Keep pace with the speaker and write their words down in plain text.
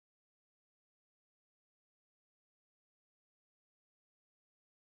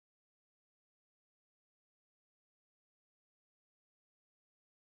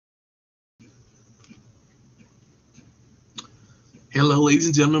Hello, ladies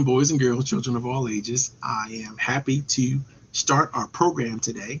and gentlemen, boys and girls, children of all ages. I am happy to start our program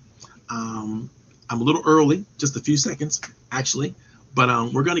today. Um, I'm a little early, just a few seconds, actually, but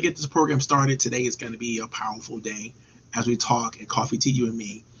we're going to get this program started. Today is going to be a powerful day as we talk at Coffee Tea, you and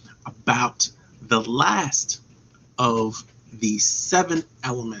me, about the last of the 7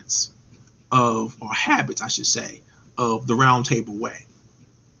 elements of, or habits, I should say, of the RoundTable Way.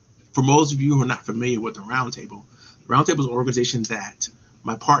 For most of you who are not familiar with the Roundtable is an organization that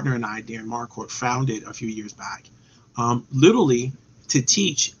my partner and I, Darren Marcourt, founded a few years back, literally to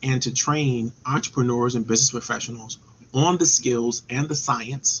teach and to train entrepreneurs and business professionals on the skills and the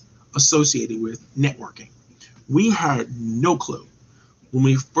science associated with networking. We had no clue when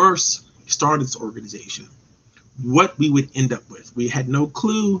we first started this organization what we would end up with. We had no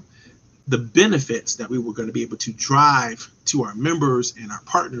clue the benefits that we were going to be able to drive to our members and our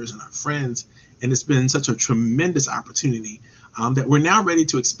partners and our friends. And it's been such a tremendous opportunity that we're now ready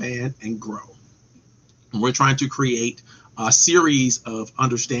to expand and grow. And we're trying to create a series of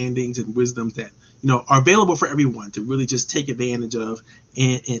understandings and wisdoms that are available for everyone to really just take advantage of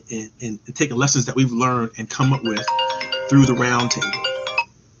and take lessons that we've learned and come up with through the roundtable.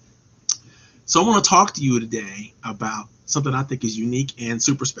 So I want to talk to you today about something I think is unique and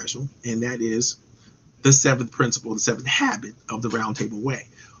super special, and that is the 7th principle, the 7th habit of the RoundTable Way.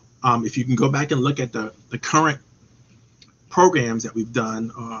 If you can go back and look at the current programs that we've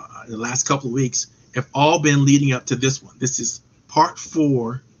done in the last couple of weeks, have all been leading up to this one. This is part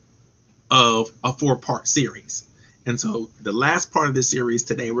 4 of a 4-part series. And so the last part of this series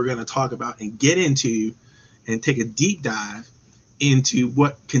today, we're going to talk about and get into and take a deep dive into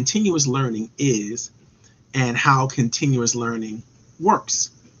what continuous learning is and how continuous learning works.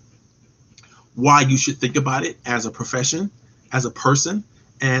 Why you should think about it as a profession, as a person,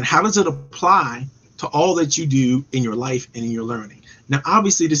 and how does it apply to all that you do in your life and in your learning. Now,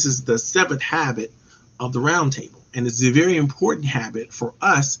 obviously, this is the 7th habit of the roundtable, and it's a very important habit for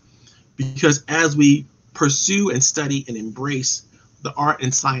us because as we pursue and study and embrace the art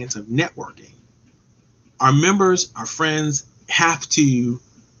and science of networking, our members, our friends have to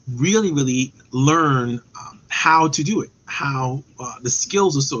really learn how to do it, how the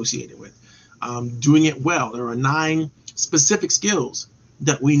skills associated with doing it well. There are 9 specific skills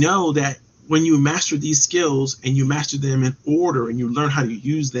that we know that when you master these skills and you master them in order and you learn how to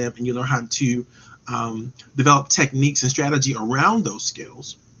use them and you learn how to develop techniques and strategy around those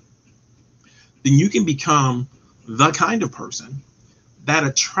skills, then you can become the kind of person that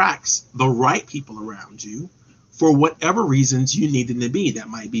attracts the right people around you for whatever reasons you need them to be. That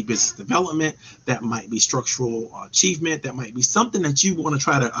might be business development, that might be structural achievement, that might be something that you want to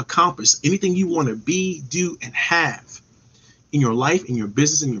try to accomplish, anything you want to be, do, and have in your life, in your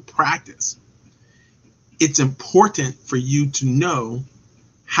business, in your practice. It's important for you to know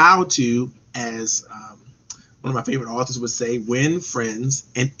how to, as one of my favorite authors would say, win friends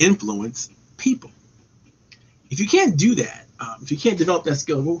and influence people. If you can't do that, if you can't develop that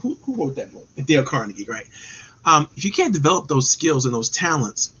skill, who wrote that book? Dale Carnegie, right? If you can't develop those skills and those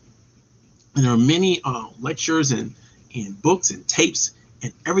talents, and there are many lectures and books and tapes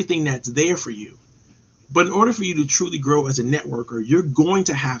and everything that's there for you. But in order for you to truly grow as a networker, you're going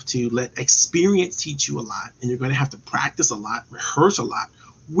to have to let experience teach you a lot, and you're going to have to practice a lot, rehearse a lot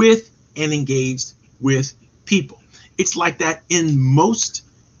with and engage with people. It's like that in most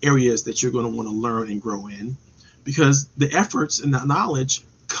areas that you're going to want to learn and grow in, because the efforts and the knowledge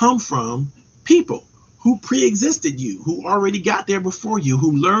come from people who pre-existed you, who already got there before you,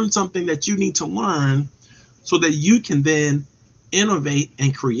 who learned something that you need to learn so that you can then innovate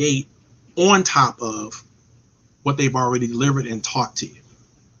and create on top of what they've already delivered and taught to you.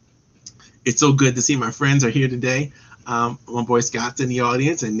 It's so good to see my friends are here today. My boy Scott's in the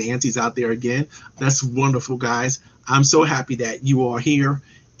audience and Nancy's out there again. That's wonderful, guys. I'm so happy that you are here.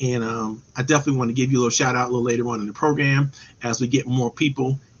 And I definitely want to give you a little shout out a little later on in the program as we get more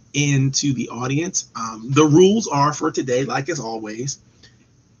people into the audience. The rules are for today, like as always,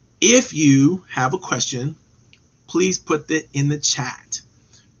 if you have a question, please put that in the chat.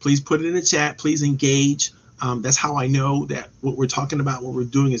 Please put it in the chat. Please engage. That's how I know that what we're talking about, what we're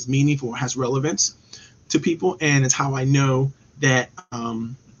doing is meaningful, has relevance to people. And it's how I know that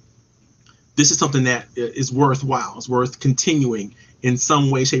this is something that is worthwhile. It's worth continuing in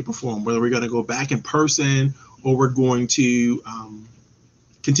some way, shape, or form, whether we're going to go back in person or we're going to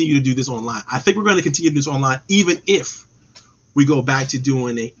continue to do this online. I think we're going to continue to do this online, even if we go back to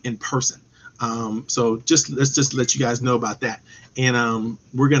doing it in person. So let's just let you guys know about that. And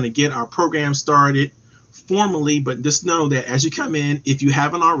we're going to get our program started formally, but just know that as you come in, if you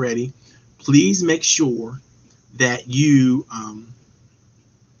haven't already, please make sure that you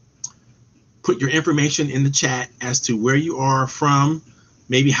put your information in the chat as to where you are from,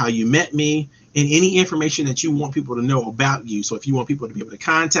 maybe how you met me, and any information that you want people to know about you. So if you want people to be able to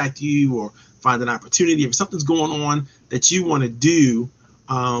contact you or find an opportunity, if something's going on that you want to do,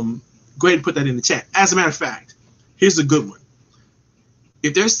 go ahead and put that in the chat. As a matter of fact, here's a good one.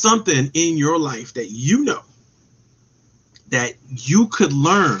 If there's something in your life that you know that you could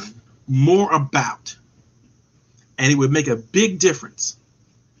learn more about, and it would make a big difference,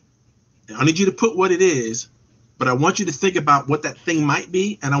 and I need you to put what it is, but I want you to think about what that thing might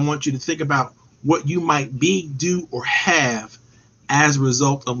be, and I want you to think about what you might be, do, or have as a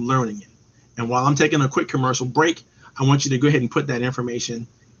result of learning it. And while I'm taking a quick commercial break, I want you to go ahead and put that information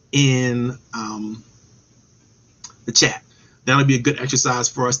in the chat. That'll be a good exercise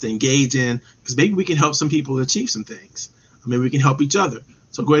for us to engage in, because maybe we can help some people achieve some things. Maybe we can help each other.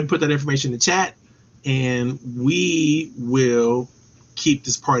 So go ahead and put that information in the chat, and we will keep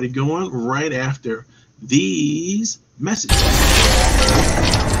this party going right after these messages.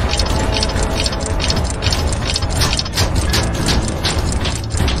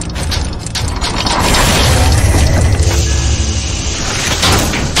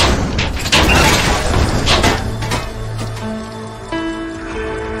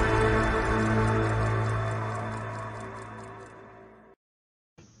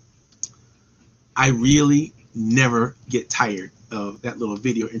 I really never get tired of that little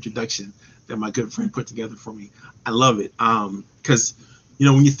video introduction that my good friend put together for me. I love it because, you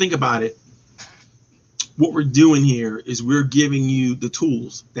know, when you think about it, what we're doing here is we're giving you the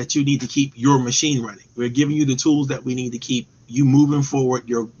tools that you need to keep your machine running. We're giving you the tools that we need to keep you moving forward,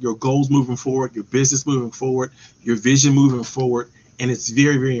 your goals moving forward, your business moving forward, your vision moving forward, and it's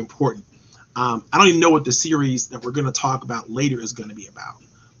very, very important. I don't even know what the series that we're going to talk about later is going to be about,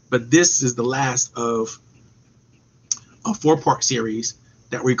 but this is the last of a 4-part series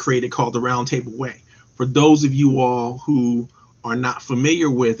that we created called The RoundTable Way. For those of you all who are not familiar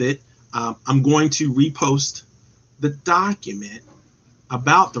with it, I'm going to repost the document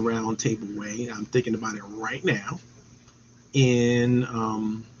about the RoundTable Way. I'm thinking about it right now in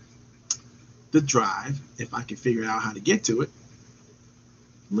the drive, if I can figure out how to get to it.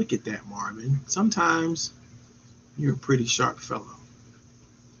 Look at that, Marvin. Sometimes you're a pretty sharp fellow.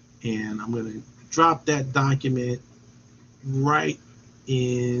 And I'm going to drop that document right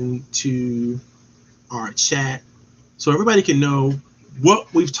into our chat so everybody can know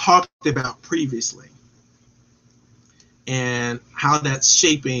what we've talked about previously and how that's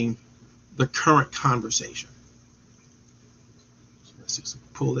shaping the current conversation. So let's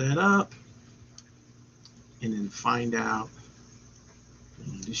just pull that up and then find out.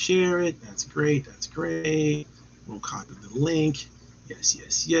 We need to share it. That's great. That's great. We'll copy the link. Yes,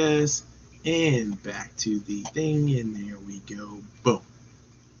 yes, yes. And back to the thing, and there we go. Boom.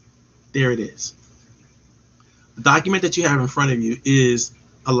 There it is. The document that you have in front of you is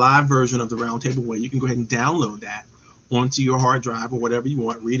a live version of the RoundTable Way. You can go ahead and download that onto your hard drive or whatever you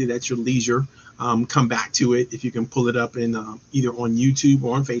want. Read it at your leisure. Come back to it if you can pull it up in either on YouTube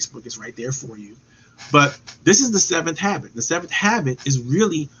or on Facebook. It's right there for you. But this is the 7th habit. The 7th habit is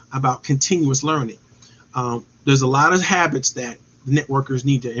really about continuous learning. There's a lot of habits that networkers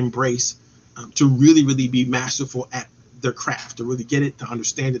need to embrace to really, really be masterful at their craft, to really get it, to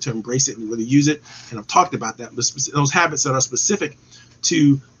understand it, to embrace it, and really use it. And I've talked about that. Those habits that are specific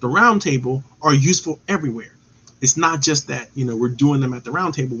to the roundtable are useful everywhere. It's not just that, you know, we're doing them at the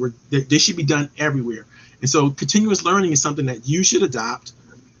roundtable. They should be done everywhere. And so continuous learning is something that you should adopt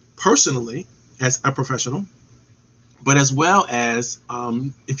personally as a professional, but as well as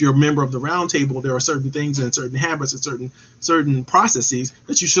if you're a member of the roundtable, there are certain things and certain habits and certain processes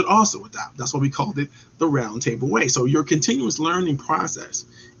that you should also adopt. That's why we called it the RoundTable Way. So your continuous learning process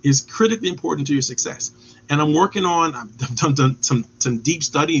is critically important to your success. And I'm working on, I've done some deep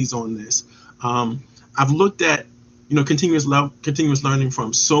studies on this. I've looked at, you know, continuous learning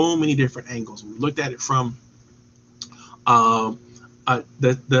from so many different angles. We looked at it from the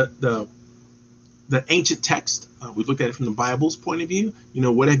ancient text. We looked at it from the Bible's point of view. You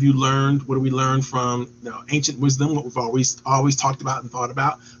know, what have you learned? What do we learn from ancient wisdom? What we've always talked about and thought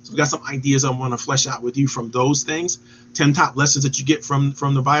about. So we've got some ideas I want to flesh out with you from those things. 10 top lessons that you get from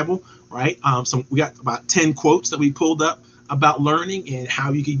the Bible, right? We got about 10 quotes that we pulled up about learning and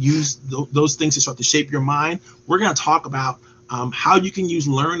how you can use those things to start to shape your mind. We're going to talk about how you can use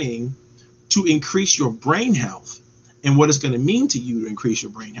learning to increase your brain health and what it's going to mean to you to increase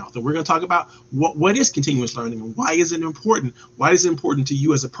your brain health. And we're going to talk about what is continuous learning and why is it important? Why is it important to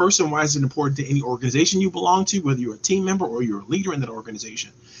you as a person? Why is it important to any organization you belong to, whether you're a team member or you're a leader in that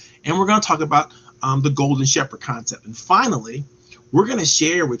organization? And we're going to talk about the golden shepherd concept. And finally, we're going to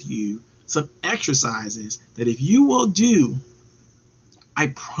share with you some exercises that if you will do, I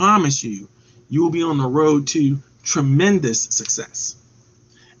promise you, you will be on the road to tremendous success.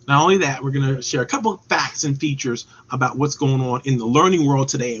 Not only that, we're going to share a couple of facts and features about what's going on in the learning world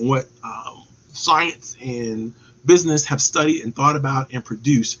today and what science and business have studied and thought about and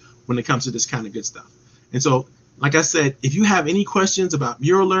produced when it comes to this kind of good stuff. And so, like I said, if you have any questions about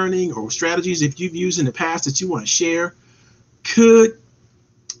your learning or strategies if you've used in the past that you want to share, could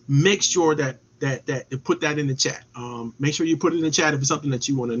make sure that put that in the chat. Make sure you put it in the chat if it's something that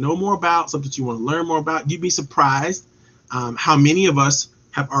you want to know more about, something that you want to learn more about. You'd be surprised how many of us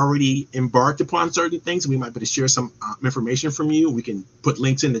have already embarked upon certain things. We might be able to share some information from you. We can put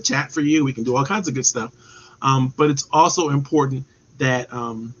links in the chat for you. We can do all kinds of good stuff. But it's also important that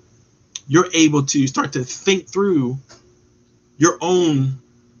you're able to start to think through your own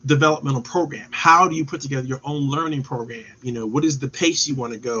developmental program. How do you put together your own learning program? You know, what is the pace you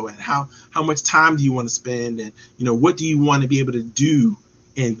want to go at? How much time do you want to spend? And, you know, what do you want to be able to do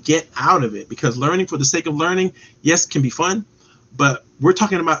and get out of it? Because learning for the sake of learning, yes, can be fun, but we're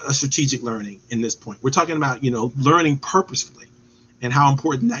talking about a strategic learning in this point. We're talking about, you know, learning purposefully and how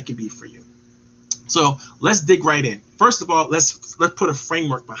important that can be for you. So let's dig right in. First of all, let's put a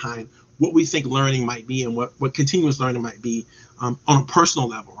framework behind what we think learning might be and what continuous learning might be on a personal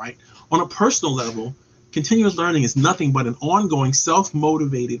level, right? On a personal level, continuous learning is nothing but an ongoing,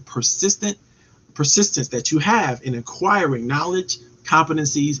 self-motivated, persistence that you have in acquiring knowledge,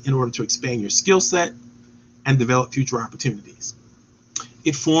 competencies in order to expand your skill set and develop future opportunities.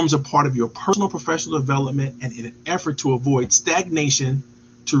 It forms a part of your personal professional development and in an effort to avoid stagnation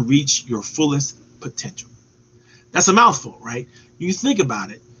to reach your fullest potential. That's a mouthful, right? You think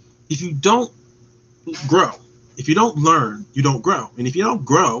about it. If you don't grow, if you don't learn, you don't grow. And if you don't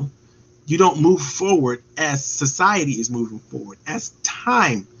grow, you don't move forward as society is moving forward, as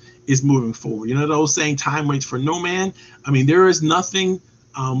time is moving forward. You know the old saying, time waits for no man? I mean, there is nothing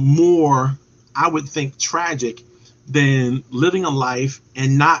more, I would think, tragic than living a life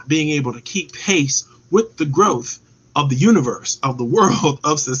and not being able to keep pace with the growth of the universe, of the world,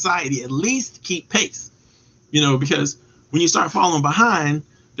 of society, at least keep pace. You know, because when you start falling behind,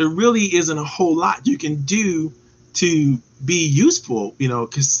 there really isn't a whole lot you can do to be useful, you know,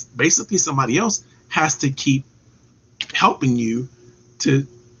 because basically somebody else has to keep helping you to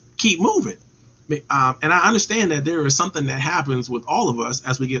keep moving. And I understand that there is something that happens with all of us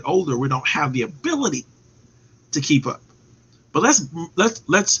as we get older. We don't have the ability to keep up. But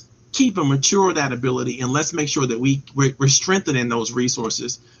let's keep and mature that ability, and let's make sure that we're strengthening those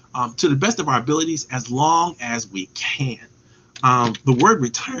resources to the best of our abilities as long as we can. The word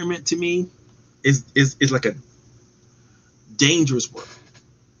retirement to me is like a dangerous word,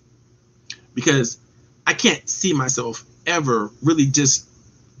 because I can't see myself ever really just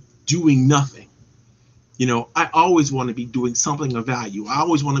doing nothing. You know, I always want to be doing something of value. I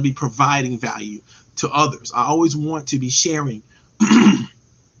always want to be providing value to others. I always want to be sharing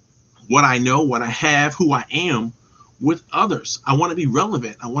what I know, what I have, who I am with others. I want to be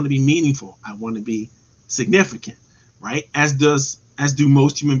relevant. I want to be meaningful. I want to be significant, right? As do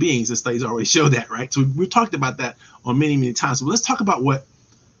most human beings. The studies already show that, right? So we've talked about that on many, many times. So let's talk about what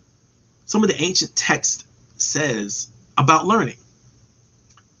some of the ancient text says about learning.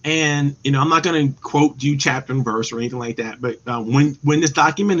 And, you know, I'm not going to quote you chapter and verse or anything like that, but when this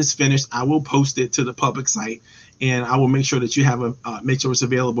document is finished, I will post it to the public site, and I will make sure that you have make sure it's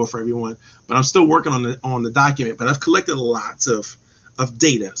available for everyone. But I'm still working on the document, but I've collected lots of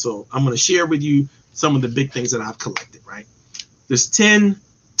data. So I'm going to share with you some of the big things that I've collected, right? There's 10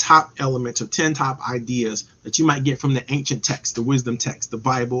 top elements or 10 top ideas that you might get from the ancient text, the wisdom text, the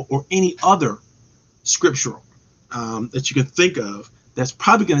Bible, or any other scriptural that you can think of that's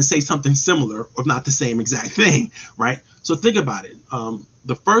probably going to say something similar, or not the same exact thing, right? So think about it.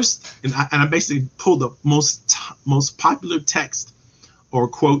 The first, and I basically pulled the most popular text or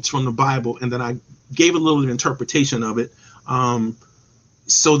quotes from the Bible, and then I gave a little interpretation of it,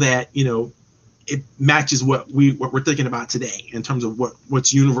 so that, you know, it matches what we're thinking about today in terms of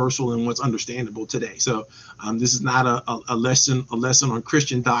what's universal and what's understandable today. So this is not a lesson on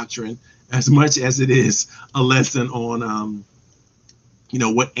Christian doctrine as much as it is a lesson on you know,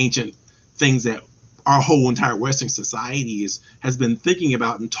 what ancient things that our whole entire Western society has been thinking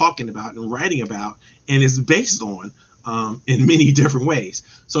about and talking about and writing about, and is based on in many different ways.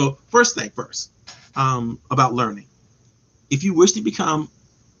 So first thing first, about learning. If you wish to become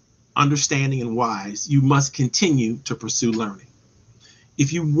understanding and wise, you must continue to pursue learning.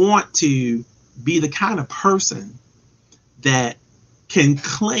 If you want to be the kind of person that can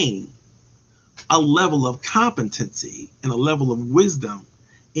claim a level of competency and a level of wisdom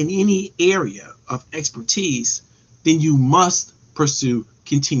in any area of expertise, then you must pursue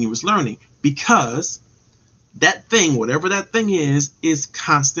continuous learning, because that thing, whatever that thing is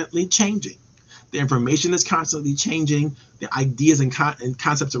constantly changing. The information is constantly changing. The ideas and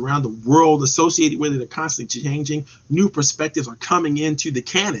concepts around the world associated with it are constantly changing. New perspectives are coming into the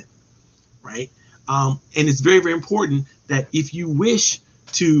canon, right? And it's very, very important that if you wish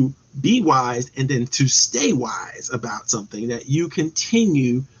to be wise and then to stay wise about something, that you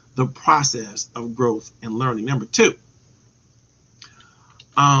continue the process of growth and learning. Number two,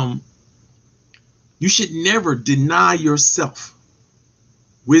 you should never deny yourself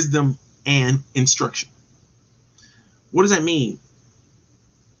wisdom and instruction. What does that mean?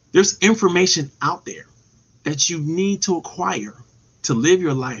 There's information out there that you need to acquire to live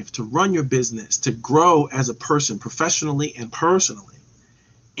your life, to run your business, to grow as a person professionally and personally.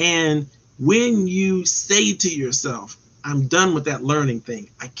 And when you say to yourself, I'm done with that learning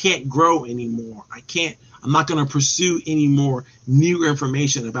thing, I can't grow anymore, I'm not going to pursue any more new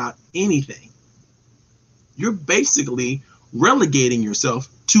information about anything, you're basically relegating yourself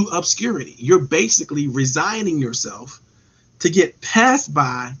to obscurity. You're basically resigning yourself to get passed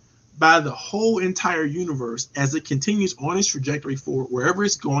by the whole entire universe as it continues on its trajectory for wherever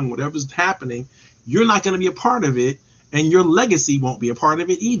it's going, whatever's happening. You're not going to be a part of it, and your legacy won't be a part of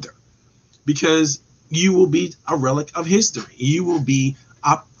it either, because you will be a relic of history. You will be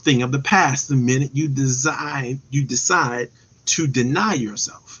a thing of the past the minute you decide to deny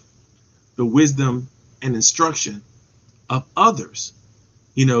yourself the wisdom and instruction of others,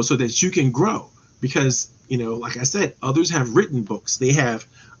 so that you can grow. Because, like I said, others have written books, they have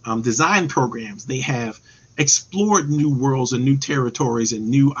designed programs, they have explored new worlds and new territories and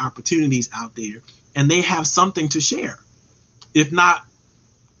new opportunities out there, and they have something to share. If not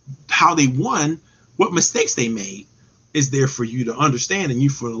how they won, what mistakes they made is there for you to understand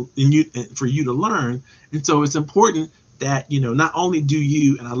and for you to learn. And so it's important that, not only do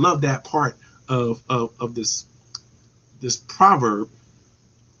you, and I love that part of this proverb,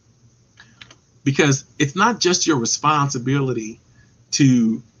 because it's not just your responsibility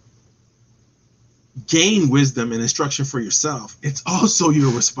to gain wisdom and instruction for yourself, it's also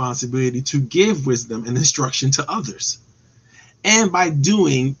your responsibility to give wisdom and instruction to others. And by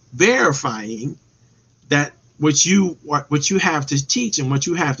verifying that what you have to teach and what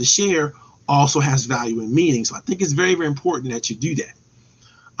you have to share also has value and meaning. So I think it's very, very important that you do that.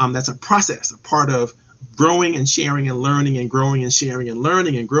 That's a process, a part of growing and sharing and learning, and growing and sharing and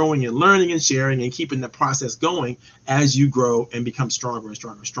learning, and growing and learning and sharing, and keeping the process going as you grow and become stronger and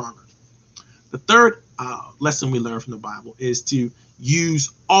stronger and stronger. The third lesson we learn from the Bible is to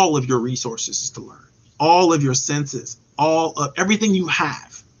use all of your resources to learn, all of your senses, all of everything you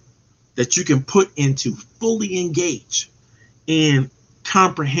have that you can put into fully engage in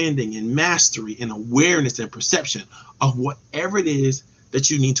comprehending and mastery and awareness and perception of whatever it is that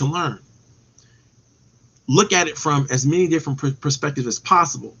you need to learn. Look at it from as many different perspectives as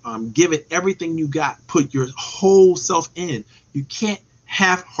possible. Give it everything you got. Put your whole self in. You can't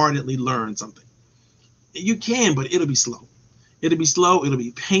half-heartedly learn something. You can, but it'll be slow. It'll be slow. It'll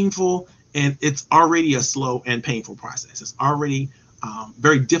be painful. And it's already a slow and painful process. It's already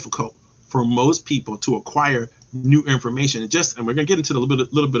very difficult for most people to acquire new information. And we're going to get into a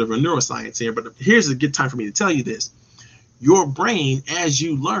little bit of a neuroscience here, but here's a good time for me to tell you this. Your brain, as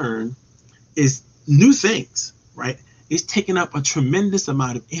you learn, is new things, right? It's taking up a tremendous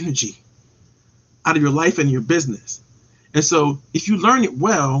amount of energy out of your life and your business. And so if you learn it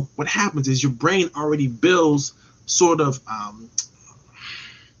well, what happens is your brain already builds sort of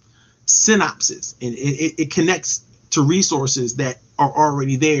synapses, and it connects to resources that are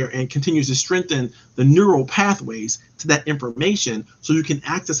already there and continues to strengthen the neural pathways to that information, so you can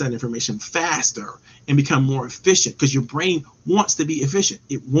access that information faster and become more efficient, because your brain wants to be efficient.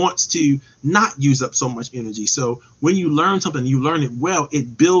 It wants to not use up so much energy. So when you learn something, you learn it well,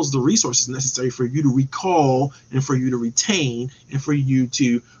 it builds the resources necessary for you to recall and for you to retain and for you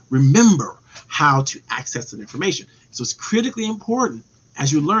to remember how to access that information. So it's critically important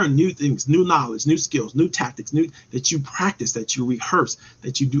as you learn new things, new knowledge, new skills, new tactics, that you practice, that you rehearse,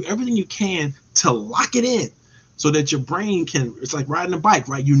 that you do everything you can to lock it in, so that your brain it's like riding a bike,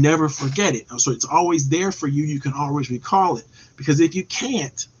 right? You never forget it. So it's always there for you. You can always recall it, because if you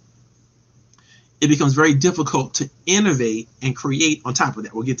can't, it becomes very difficult to innovate and create on top of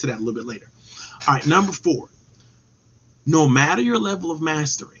that. We'll get to that a little bit later. All right, number 4, no matter your level of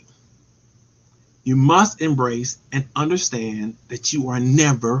mastery, you must embrace and understand that you are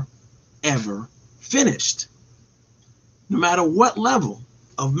never, ever finished. No matter what level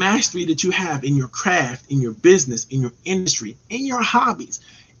of mastery that you have in your craft, in your business, in your industry, in your hobbies,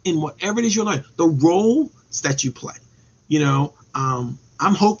 in whatever it is you're learning, the roles that you play.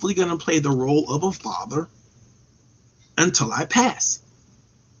 I'm hopefully going to play the role of a father until I pass,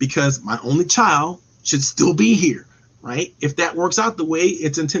 because my only child should still be here, right? If that works out the way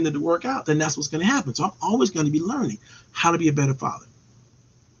it's intended to work out, then that's what's going to happen. So I'm always going to be learning how to be a better father.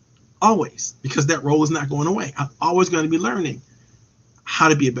 Always, because that role is not going away. I'm always going to be learning how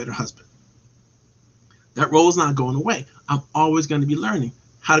to be a better husband. That role is not going away. I'm always going to be learning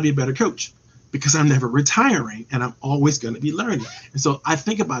how to be a better coach, because I'm never retiring and I'm always going to be learning. And so I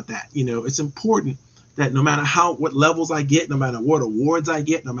think about that. It's important that no matter what levels I get, no matter what awards I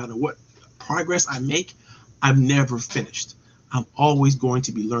get, no matter what progress I make, I'm never finished. I'm always going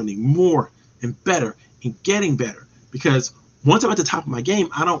to be learning more and better and getting better, because once I'm at the top of my game,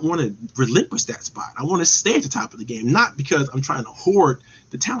 I don't want to relinquish that spot. I want to stay at the top of the game, not because I'm trying to hoard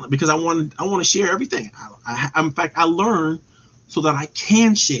the talent, because I want to share everything. In fact, I learn so that I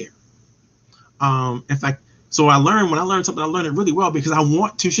can share. In fact, so when I learn something, I learn it really well because I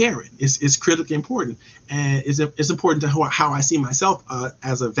want to share it. It's critically important, and it's important to how I see myself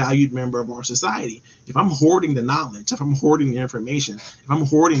as a valued member of our society. If I'm hoarding the knowledge, if I'm hoarding the information, if I'm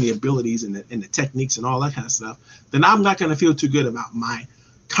hoarding the abilities and the techniques and all that kind of stuff, then I'm not going to feel too good about my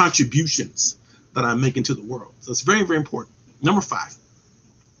contributions that I'm making to the world. So it's very, very important. Number 5,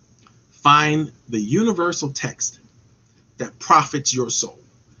 find the universal text that profits your soul.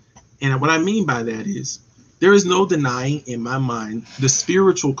 And what I mean by that is, there is no denying in my mind the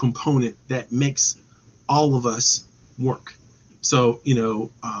spiritual component that makes all of us work. So,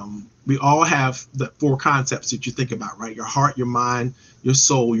 we all have the 4 concepts that you think about, right? Your heart, your mind, your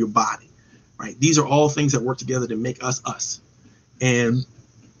soul, your body, right? These are all things that work together to make us us. And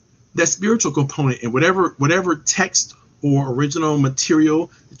that spiritual component, and whatever text or original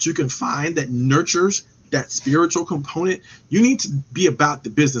material that you can find that nurtures that spiritual component, you need to be about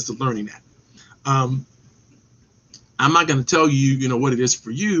the business of learning that. I'm not going to tell you, what it is for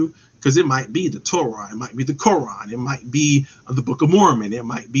you, because it might be the Torah, it might be the Quran, it might be the Book of Mormon, it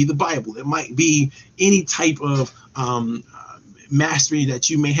might be the Bible, it might be any type of mastery that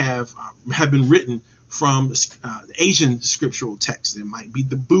you may have been written from the Asian scriptural text. It might be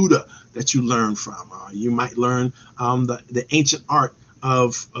the Buddha that you learn from. You might learn the ancient art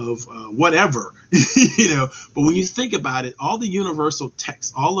of whatever, But when you think about it, all the universal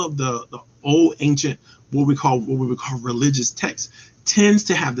texts, all of the old ancient what we call religious texts tends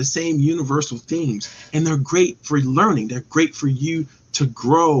to have the same universal themes, and they're great for learning. They're great for you to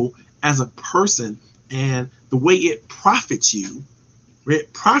grow as a person. And the way it profits you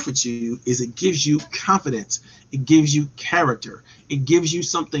is it gives you confidence. It gives you character. It gives you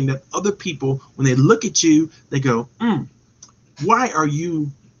something that other people, when they look at you, they go, why are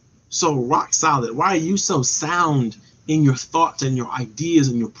you so rock solid? Why are you so sound in your thoughts and your ideas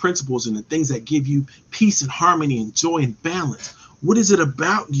and your principles and the things that give you peace and harmony and joy and balance? What is it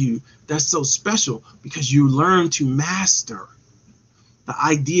about you that's so special? Because you learn to master the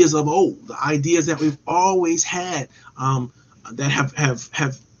ideas of old, the ideas that we've always had, that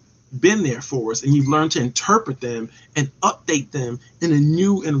have been there for us, and you've learned to interpret them and update them in a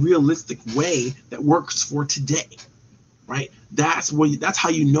new and realistic way that works for today. Right? That's how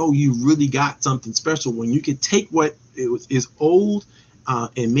you know you really got something special, when you can take what is old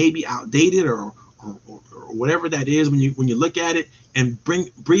and maybe outdated or whatever that is, when you look at it and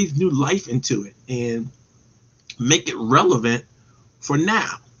breathe new life into it and make it relevant for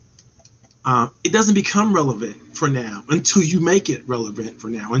now. It doesn't become relevant for now until you make it relevant for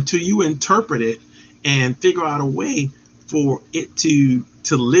now, until you interpret it and figure out a way for it to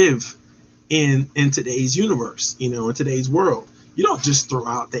live in today's universe, in today's world. You don't just throw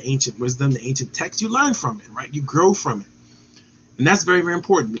out the ancient wisdom, the ancient text. You learn from it, right? You grow from it. And that's very, very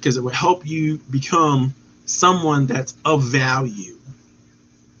important, because it will help you become someone that's of value,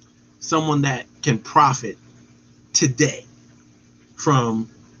 someone that can profit today from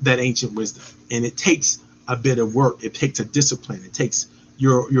that ancient wisdom. And it takes a bit of work. It takes a discipline. It takes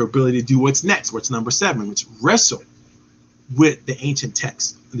your ability to do what's next, what's number 7, which wrestle with the ancient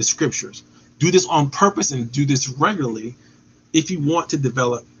texts and the scriptures. Do this on purpose and do this regularly if you want to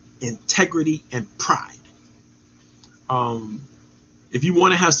develop integrity and pride. If you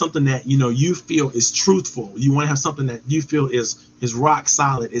want to have something that you feel is truthful, you want to have something that you feel is rock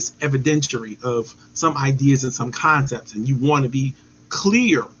solid, is evidentiary of some ideas and some concepts, and you want to be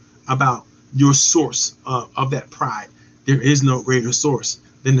clear about your source of that pride, there is no greater source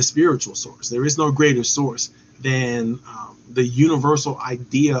than the spiritual source. There is no greater source than the universal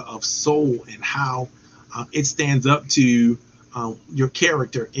idea of soul and how it stands up to your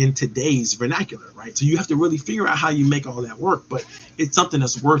character in today's vernacular, right? So you have to really figure out how you make all that work, but it's something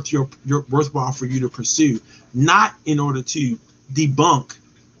that's worthwhile for you to pursue, not in order to debunk,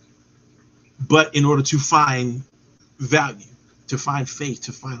 but in order to find value, to find faith,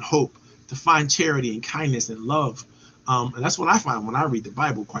 to find hope, to find charity and kindness and love. And that's what I find when I read the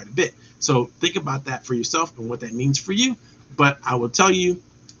Bible quite a bit. So think about that for yourself and what that means for you. But I will tell you,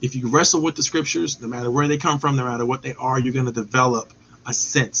 if you wrestle with the scriptures, no matter where they come from, no matter what they are, you're going to develop a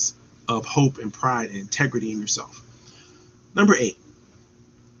sense of hope and pride and integrity in yourself. Number 8,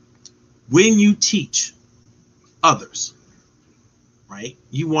 when you teach others, right,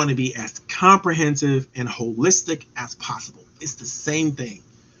 you want to be as comprehensive and holistic as possible. It's the same thing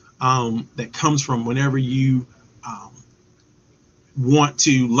that comes from whenever you want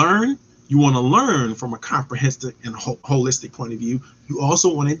to learn. You want to learn from a comprehensive and holistic point of view. You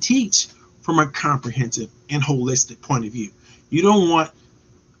also want to teach from a comprehensive and holistic point of view. You don't want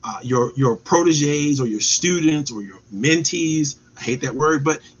your proteges or your students or your mentees, I hate that word,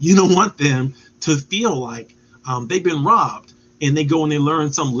 but you don't want them to feel like they've been robbed and they go and they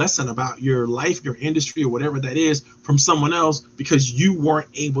learn some lesson about your life, your industry, or whatever that is from someone else because you weren't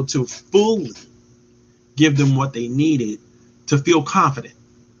able to fully give them what they needed to feel confident,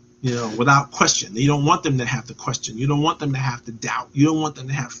 without question. You don't want them to have to question. You don't want them to have to doubt. You don't want them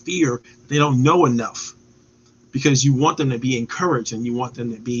to have fear. They don't know enough, because you want them to be encouraged and you want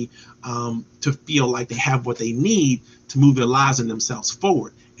them to be to feel like they have what they need to move their lives and themselves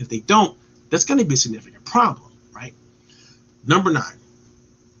forward. If they don't, that's going to be a significant problem, right? Number 9,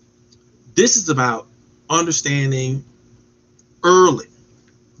 this is about understanding early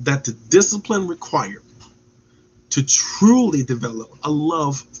that the discipline required to truly develop a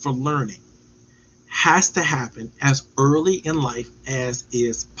love for learning has to happen as early in life as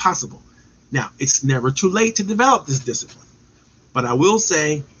is possible. Now, it's never too late to develop this discipline, but I will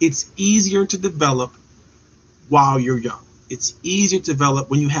say it's easier to develop while you're young. It's easier to develop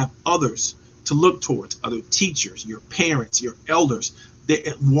when you have others to look towards, other teachers, your parents, your elders.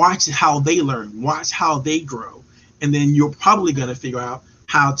 Watch how they learn, watch how they grow, and then you're probably going to figure out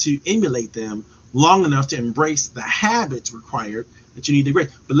how to emulate them long enough to embrace the habits required that you need to break.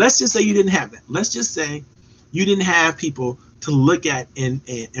 But let's just say you didn't have that. Let's just say you didn't have people to look at and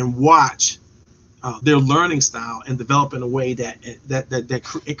watch their learning style and develop in a way that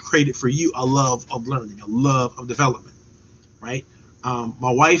it created for you a love of learning, a love of development, right?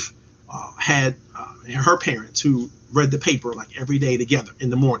 My wife had her parents who read the paper like every day together in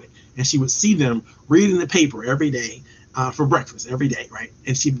the morning, and she would see them reading the paper every day for breakfast every day, right?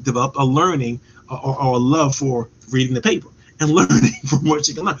 And she developed a learning or a love for reading the paper and learning from what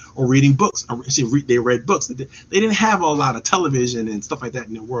she can learn, or reading books. They read books. They didn't have a lot of television and stuff like that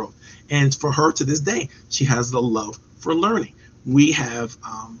in the world. And for her to this day, she has the love for learning. We have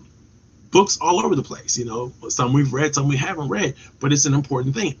books all over the place. Some we've read, some we haven't read, but it's an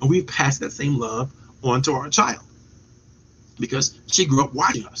important thing. And we've passed that same love on to our child because she grew up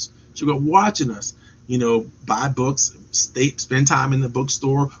watching us. She grew up watching us, buy books, spend time in the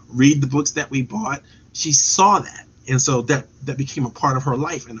bookstore, read the books that we bought. She saw that. And so that became a part of her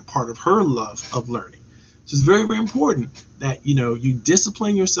life and a part of her love of learning. So it's very, very important that, you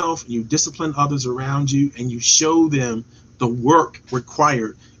discipline yourself, you discipline others around you, and you show them the work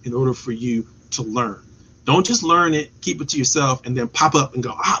required in order for you to learn. Don't just learn it, keep it to yourself, and then pop up and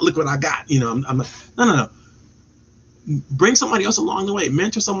go, look what I got. No. Bring somebody else along the way.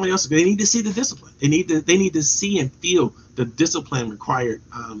 Mentor somebody else. They need to see the discipline. They need to see and feel the discipline required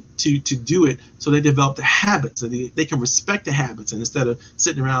to do it, so they develop the habits. So they can respect the habits, and instead of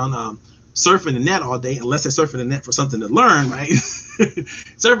sitting around surfing the net all day, unless they're surfing the net for something to learn, right?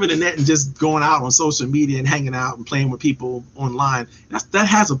 Surfing the net and just going out on social media and hanging out and playing with people online. That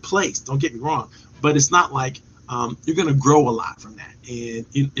has a place. Don't get me wrong, but it's not like you're going to grow a lot from that, and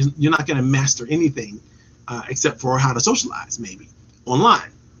you're not going to master anything. Except for how to socialize, maybe online.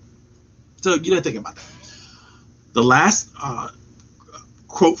 So you gotta think about that. The last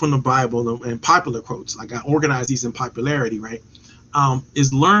quote from the Bible, and popular quotes, like I organize these in popularity, right?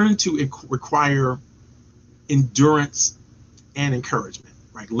 Is learn to require endurance and encouragement,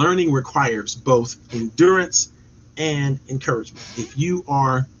 right? Learning requires both endurance and encouragement. If you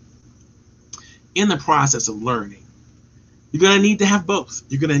are in the process of learning, you're gonna need to have both.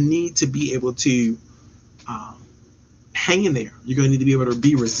 You're gonna need to be able to hang in there. You're going to need to be able to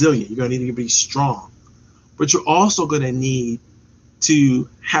be resilient. You're going to need to be strong. But you're also going to need to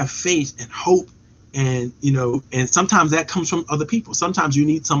have faith and hope. And, and sometimes that comes from other people. Sometimes you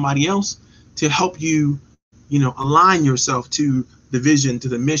need somebody else to help you, align yourself to the vision, to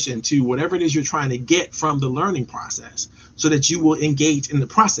the mission, to whatever it is you're trying to get from the learning process, so that you will engage in the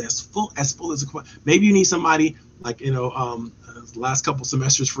process full as maybe you need somebody like, the last couple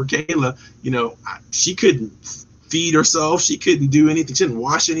semesters for Kayla, she couldn't feed herself, she couldn't do anything, she didn't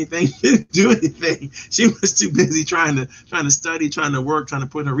wash anything, she didn't do anything. She was too busy trying to study, trying to work, trying to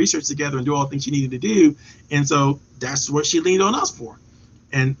put her research together and do all the things she needed to do. And so that's what she leaned on us for.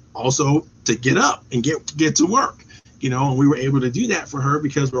 And also to get up and get to work, and we were able to do that for her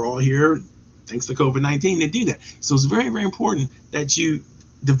because we're all here thanks to COVID-19 to do that. So it's very, very important that you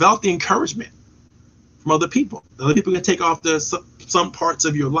develop the encouragement from other people. Other people can take off some parts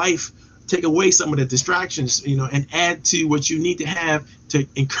of your life, take away some of the distractions, and add to what you need to have to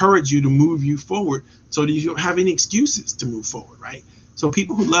encourage you to move you forward, so that you don't have any excuses to move forward, right? So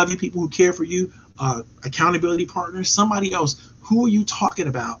people who love you, people who care for you, accountability partners, somebody else. Who are you talking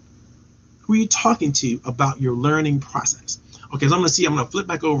about? Who are you talking to about your learning process? Okay, so I'm gonna flip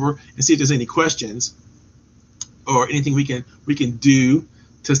back over and see if there's any questions or anything we can do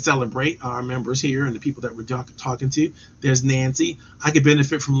to celebrate our members here and the people that we're talking to. There's Nancy. I could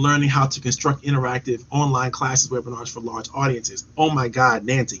benefit from learning how to construct interactive online classes, webinars for large audiences. Oh my God,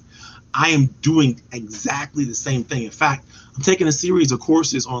 Nancy, I am doing exactly the same thing. In fact, I'm taking a series of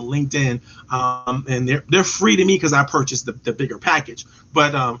courses on LinkedIn, and they're free to me because I purchased the bigger package.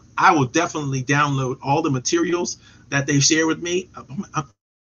 But I will definitely download all the materials that they share with me.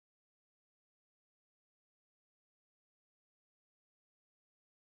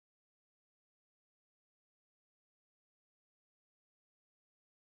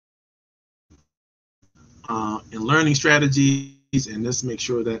 And learning strategies, and let's make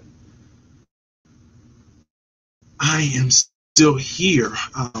sure that I am still here.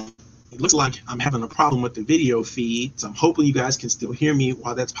 It looks like I'm having a problem with the video feed, so I'm hoping you guys can still hear me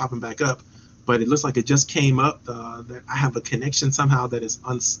while that's popping back up. But it looks like it just came up that I have a connection somehow that is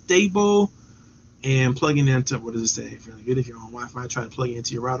unstable. And plugging into, what does it say? If you're on Wi-Fi, try to plug it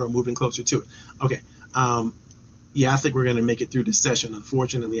into your router or moving closer to it. Okay. Yeah, I think we're going to make it through this session.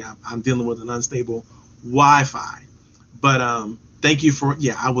 Unfortunately, I'm dealing with an unstable Wi-Fi. But thank you for,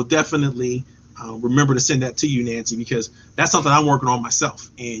 I will definitely remember to send that to you, Nancy, because that's something I'm working on myself.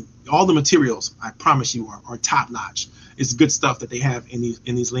 And all the materials, I promise you, are top notch. It's good stuff that they have in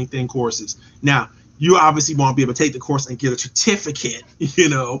these LinkedIn courses. Now, you obviously won't be able to take the course and get a certificate,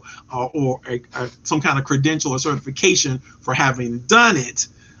 or some kind of credential or certification for having done it.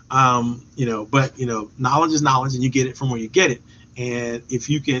 But knowledge is knowledge, and you get it from where you get it. And if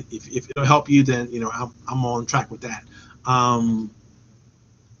it'll help you, then I'm on track with that.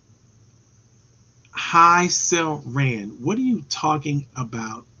 Hi, Sel Rand. What are you talking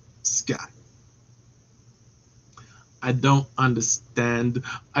about, Scott? I don't understand.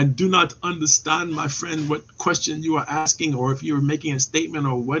 I do not understand, my friend, what question you are asking, or if you're making a statement,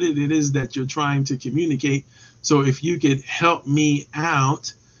 or what it is that you're trying to communicate. So if you could help me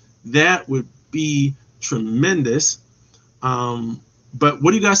out, that would be tremendous. But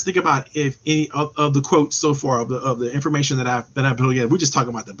what do you guys think about if any of the quotes so far, of the information that I've put together? We're just talking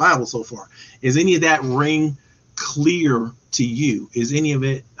about the Bible so far. Is any of that ring clear to you? Is any of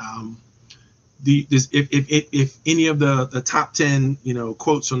it if any of the top 10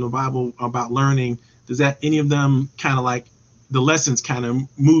 quotes from the Bible about learning, does that any of them kind of like the lessons kind of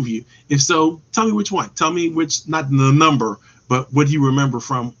move you? If so, tell me which one. Tell me which, not the number, but what do you remember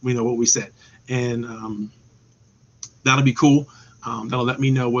from what we said, and that'll be cool. That'll let me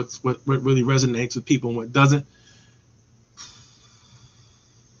know what really resonates with people and what doesn't.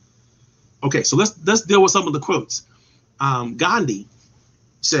 Okay, so let's deal with some of the quotes. Gandhi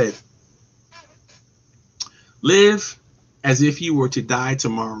said, "Live as if you were to die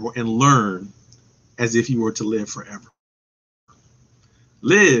tomorrow, and learn as if you were to live forever."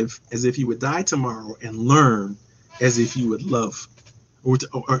 Live as if you would die tomorrow, and learn as if you would love, or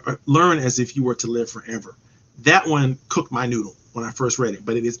learn as if you were to live forever. That one cooked my noodle when I first read it,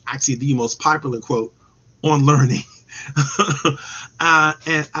 but it is actually the most popular quote on learning.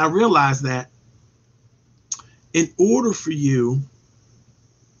 And I realized that in order for you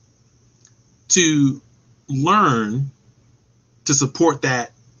to learn, to support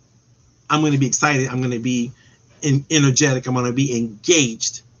that, I'm going to be excited, I'm going to be energetic, I'm going to be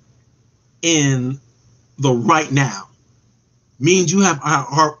engaged in the right now, means you have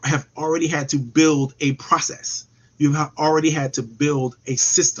already had to build a process. You have already had to build a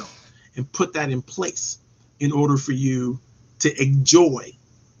system and put that in place in order for you to enjoy,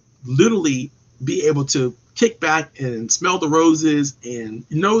 literally be able to kick back and smell the roses and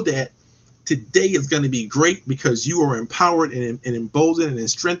know that today is going to be great because you are empowered and emboldened and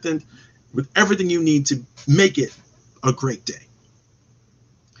strengthened with everything you need to make it a great day.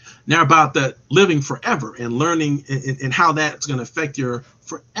 Now about the living forever and learning and how that's going to affect your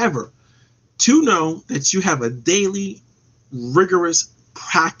forever. To know that you have a daily rigorous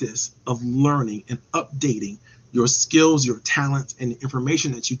practice of learning and updating your skills, your talents, and the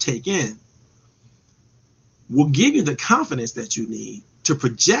information that you take in will give you the confidence that you need to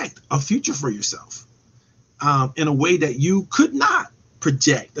project a future for yourself in a way that you could not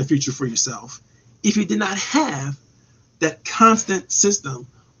project a future for yourself if you did not have that constant system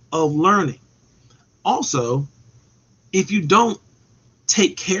of learning. Also, if you don't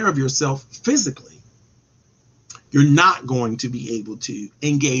take care of yourself physically, you're not going to be able to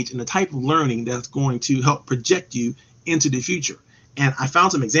engage in the type of learning that's going to help project you into the future. And I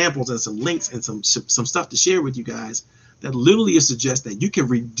found some examples and some links and some stuff to share with you guys that literally suggests that you can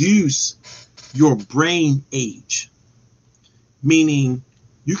reduce your brain age, meaning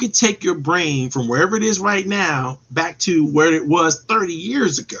you can take your brain from wherever it is right now back to where it was 30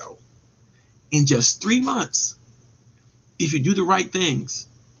 years ago in just 3 months. If you do the right things,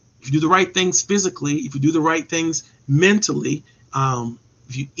 if you do the right things physically, if you do the right things mentally,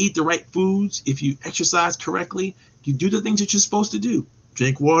 if you eat the right foods, if you exercise correctly, you do the things that you're supposed to do.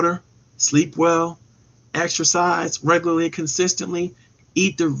 Drink water, sleep well, exercise regularly and consistently,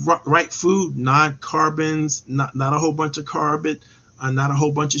 eat the right food, non-carbons, not a whole bunch of carbon, not a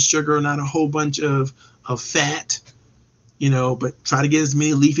whole bunch of sugar, not a whole bunch of fat, but try to get as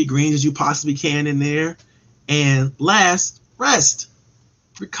many leafy greens as you possibly can in there. And last, rest,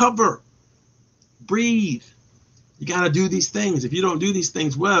 recover, breathe. You got to do these things. If you don't do these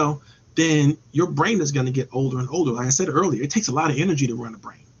things well, then your brain is going to get older and older. Like I said earlier, it takes a lot of energy to run a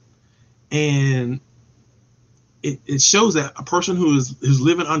brain. And it shows that a person who's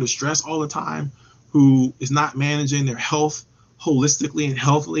living under stress all the time, who is not managing their health holistically and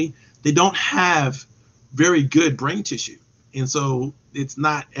healthily, they don't have very good brain tissue. And so it's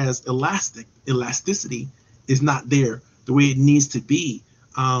not as elastic. Elasticity is not there the way it needs to be,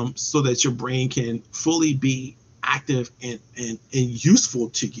 so that your brain can fully be active and useful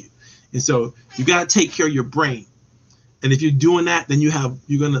to you. And so you got to take care of your brain. And if you're doing that, then you're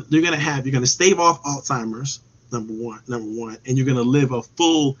gonna stave off Alzheimer's, number one, and you're gonna live a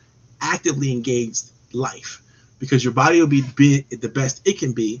full, actively engaged life, because your body will be the best it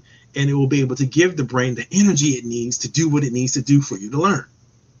can be, and it will be able to give the brain the energy it needs to do what it needs to do for you to learn.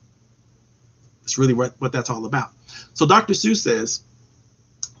 It's really what that's all about. So Dr. Seuss says,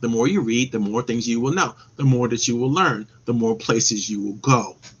 the more you read, the more things you will know. The more that you will learn, the more places you will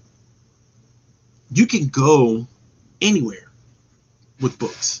go. You can go anywhere with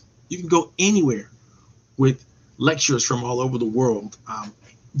books. You can go anywhere with lectures from all over the world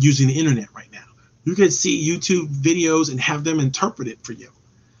using the internet right now. You can see YouTube videos and have them interpreted for you.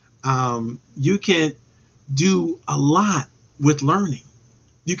 You can do a lot with learning.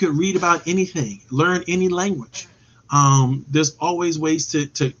 You can read about anything, learn any language. There's always ways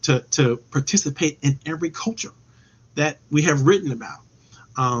to participate in every culture that we have written about.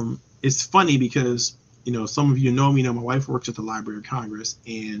 It's funny because, some of you know me, my wife works at the Library of Congress,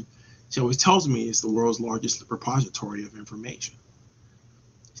 and she always tells me it's the world's largest repository of information.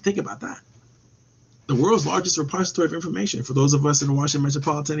 Think about that. The world's largest repository of information, for those of us in the Washington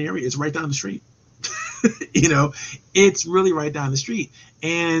metropolitan area, is right down the street. It's really right down the street.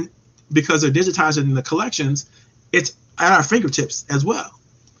 And because they're digitizing in the collections, it's at our fingertips as well.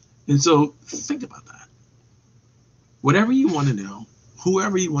 And so think about that. Whatever you want to know,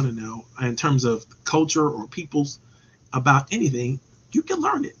 whoever you want to know in terms of culture or peoples about anything, you can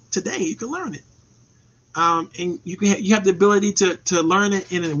learn it today. You can learn it. And you have the ability to learn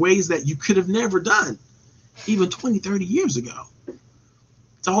it in ways that you could have never done even 20, 30 years ago.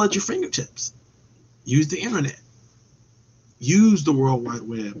 It's all at your fingertips. Use the internet. Use the World Wide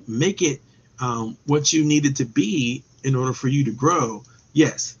Web. Make it what you need it to be in order for you to grow.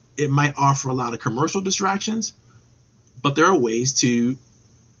 Yes, it might offer a lot of commercial distractions, but there are ways to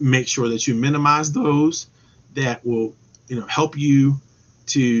make sure that you minimize those that will, help you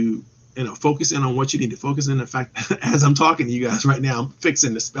to, focus in on what you need to focus in. In fact, as I'm talking to you guys right now, I'm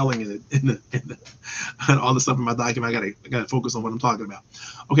fixing the spelling and all the stuff in my document. I gotta focus on what I'm talking about.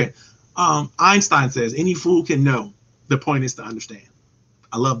 Okay. Einstein says, any fool can know. The point is to understand.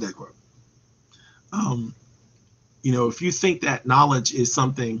 I love that quote. If you think that knowledge is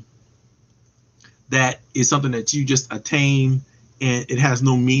something that you just attain and it has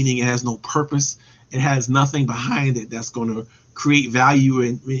no meaning, it has no purpose, it has nothing behind it that's going to create value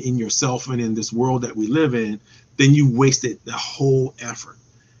in yourself and in this world that we live in, then you wasted the whole effort.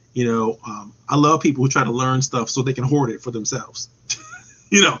 I love people who try to learn stuff so they can hoard it for themselves.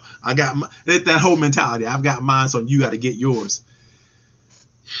 I got that whole mentality. I've got mine, so you got to get yours.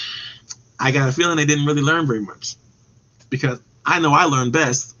 I got a feeling they didn't really learn very much, because I know I learn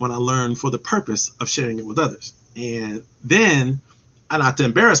best when I learn for the purpose of sharing it with others. And then, and not to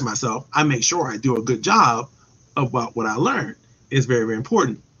embarrass myself, I make sure I do a good job about what I learned. It's very, very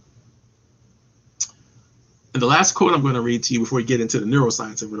important. And the last quote I'm going to read to you before we get into the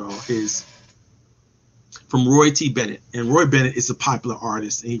neuroscience of it all is from Roy T. Bennett. And Roy Bennett is a popular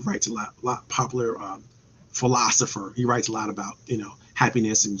artist, and he writes a lot popular philosopher. He writes a lot about,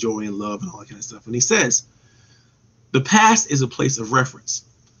 happiness and joy and love and all that kind of stuff. And he says, the past is a place of reference,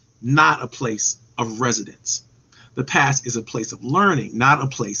 not a place of residence. The past is a place of learning, not a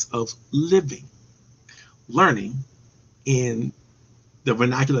place of living. Learning, in the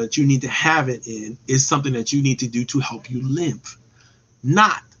vernacular that you need to have it in, is something that you need to do to help you live,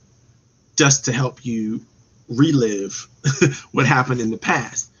 not just to help you relive what happened in the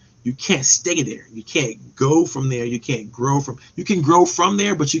past. You can't stay there. You can't go from there. You can't grow from. You can grow from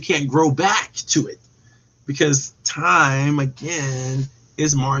there, but you can't grow back to it, because time, again,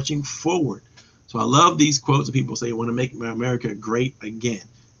 is marching forward. So I love these quotes that people say, "I want to make America great again."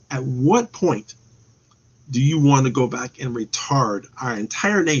 At what point do you want to go back and retard our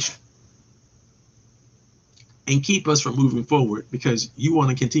entire nation and keep us from moving forward, because you want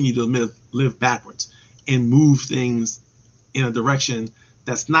to continue to live backwards and move things in a direction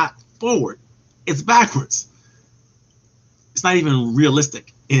that's not forward, it's backwards. It's not even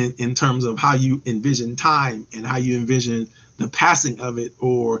realistic in terms of how you envision time and how you envision the passing of it,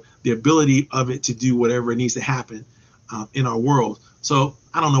 or the ability of it to do whatever it needs to happen in our world. So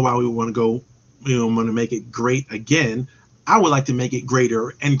I don't know why we want to go, want to make it great again. I would like to make it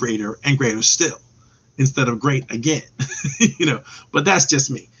greater and greater and greater still, instead of great again. But that's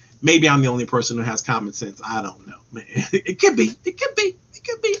just me. Maybe I'm the only person who has common sense. I don't know, man. It could be.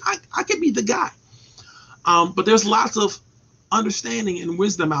 I could be the guy. But there's lots of understanding and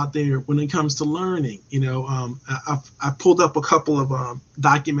wisdom out there when it comes to learning. I pulled up a couple of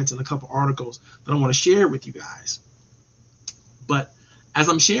documents and a couple articles that I want to share with you guys. But as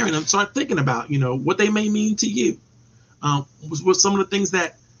I'm sharing them, start thinking about, what they may mean to you. What some of the things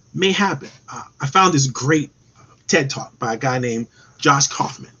that may happen. I found this great TED Talk by a guy named Josh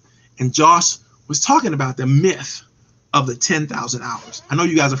Kaufman. And Josh was talking about the myth of the 10,000 hours. I know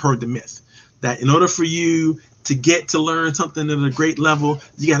you guys have heard the myth that in order for you to get to learn something at a great level,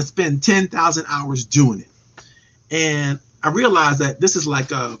 you got to spend 10,000 hours doing it. And I realized that this is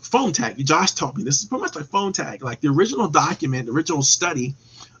like a phone tag. Josh taught me this is pretty much like phone tag. Like the original document, the original study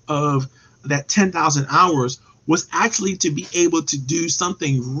of that 10,000 hours was actually to be able to do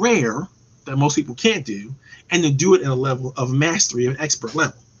something rare that most people can't do, and to do it at a level of mastery, an expert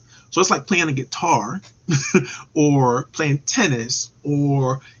level. So it's like playing a guitar or playing tennis,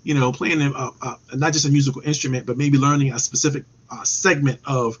 or, playing not just a musical instrument, but maybe learning a specific segment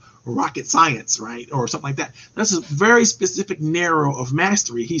of rocket science, right? Or something like that. That's a very specific narrow of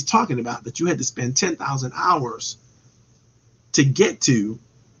mastery he's talking about, that you had to spend 10,000 hours to get to,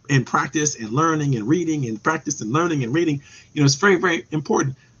 and practice and learning and reading and practice and learning and reading. It's very, very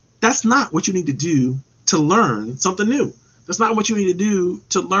important. That's not what you need to do to learn something new. That's not what you need to do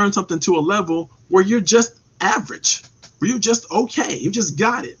to learn something to a level where you're just average, where you're just okay. You just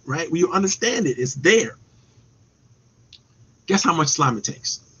got it, right? Where you understand it. It's there. Guess how much time it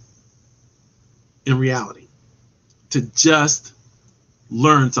takes in reality to just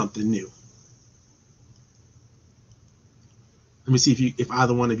learn something new? Let me see if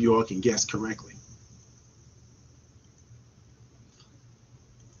either one of you all can guess correctly.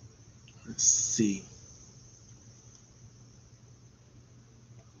 Let's see.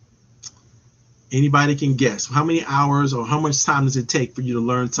 Anybody can guess how many hours or how much time does it take for you to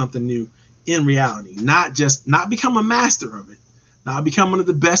learn something new in reality? Not become a master of it, not become one of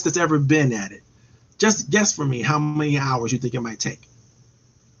the best that's ever been at it. Just guess for me how many hours you think it might take.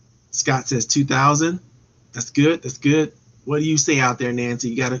 Scott says 2,000. That's good. That's good. What do you say out there, Nancy?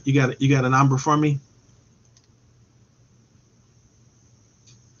 You got a number for me?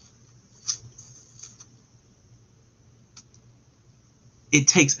 It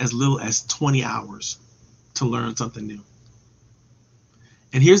takes as little as 20 hours to learn something new.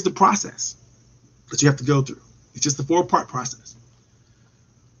 And here's the process that you have to go through. It's just a 4-part process.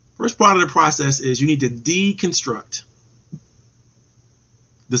 First part of the process is you need to deconstruct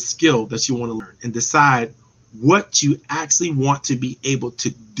the skill that you want to learn and decide what you actually want to be able to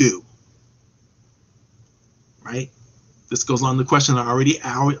do. Right? This goes on the question I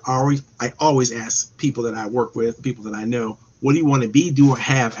always ask people that I work with, people that I know. What do you want to be, do, or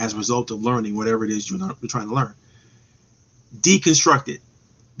have as a result of learning whatever it is you're trying to learn? Deconstruct it.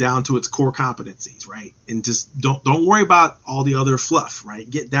 down to its core competencies, right? And just don't worry about all the other fluff, right?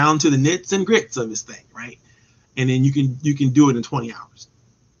 Get down to the nits and grits of this thing, right? And then you can do it in 20 hours.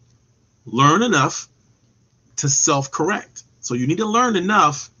 Learn enough to self-correct. So you need to learn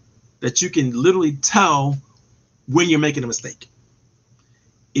enough that you can literally tell when you're making a mistake.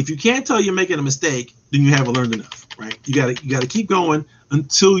 If you can't tell you're making a mistake, then you haven't learned enough, right? You gotta keep going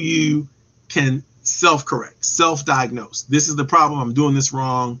until you can self-correct, self-diagnose. This is the problem. I'm doing this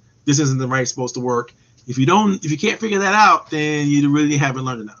wrong. This isn't the right supposed to work. If you can't figure that out, then you really haven't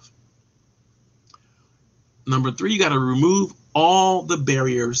learned enough. Number 3, you got to remove all the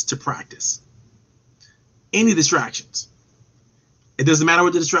barriers to practice. Any distractions. It doesn't matter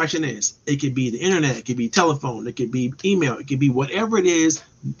what the distraction is. It could be the internet, it could be telephone, it could be email, it could be whatever it is,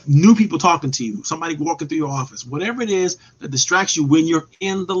 new people talking to you, somebody walking through your office, whatever it is that distracts you when you're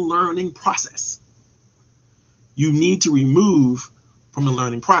in the learning process. You need to remove from the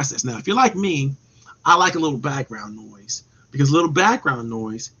learning process. Now, if you're like me, I like a little background noise because a little background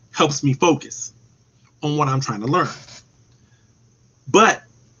noise helps me focus on what I'm trying to learn. But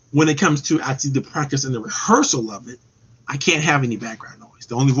when it comes to actually the practice and the rehearsal of it, I can't have any background noise.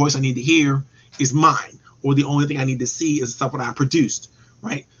 The only voice I need to hear is mine, or the only thing I need to see is the stuff that I produced,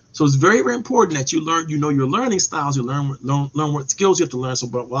 right? So it's very, very important that you know your learning styles, you learn what skills you have to learn. So,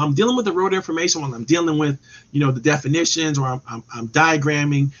 but while I'm dealing with the rote information, while I'm dealing with, the definitions, or I'm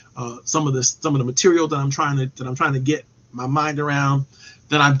diagramming some of the material that I'm trying to get my mind around,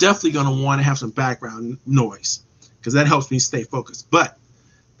 then I'm definitely going to want to have some background noise because that helps me stay focused. But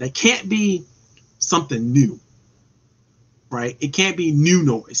that can't be something new, right? It can't be new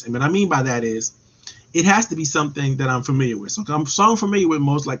noise. And what I mean by that is it has to be something that I'm familiar with. So I'm so familiar with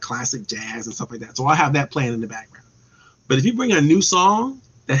most like classic jazz and stuff like that. So I have that playing in the background. But if you bring a new song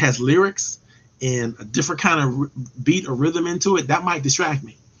that has lyrics and a different kind of beat or rhythm into it, that might distract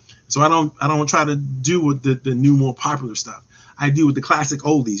me. So I don't try to do with the new, more popular stuff. I do with the classic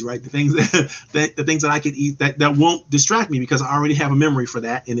oldies, right? The things the things that I can eat that won't distract me because I already have a memory for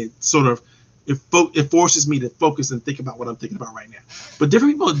that, and it sort of it forces me to focus and think about what I'm thinking about right now. But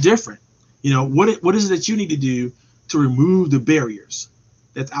different people are different. What is it that you need to do to remove the barriers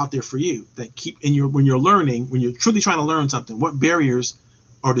that's out there for you that keep when you're learning, when you're truly trying to learn something? What barriers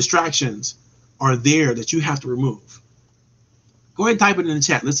or distractions are there that you have to remove? Go ahead and type it in the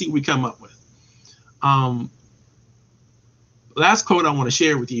chat. Let's see what we come up with. Last quote I want to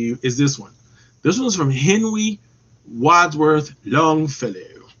share with you is this one. This one's from Henry Wadsworth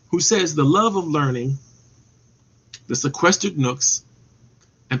Longfellow, who says, "The love of learning, the sequestered nooks,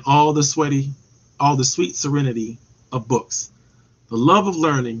 and all the sweet serenity of books." The love of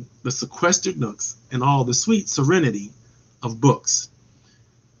learning, the sequestered nooks, and all the sweet serenity of books.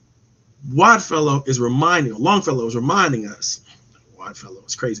 Longfellow is reminding us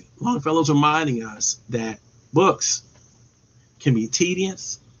that books can be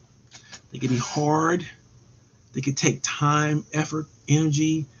tedious, they can be hard, they can take time, effort,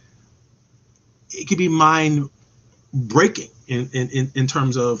 energy. It can be mind breaking in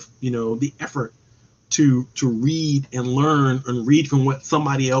terms of the effort to read and learn and read from what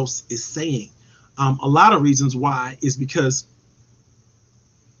somebody else is saying. A lot of reasons why is because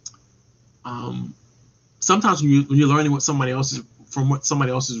sometimes when you're learning what somebody else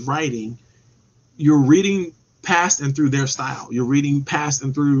is writing, you're reading past and through their style. You're reading past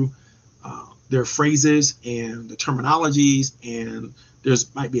and through their phrases and the terminologies, and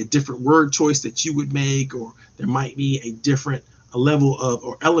might be a different word choice that you would make, or there might be a different level of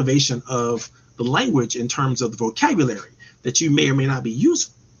or elevation of the language in terms of the vocabulary that you may or may not be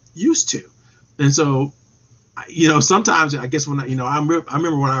used to. And so, sometimes I guess when I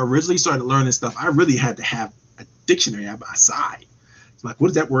remember when I originally started learning stuff, I really had to have a dictionary at my side. It's like, what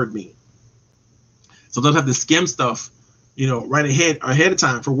does that word mean? Sometimes I have to skim stuff, right ahead of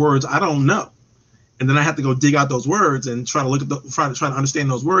time for words I don't know. And then I have to go dig out those words and try to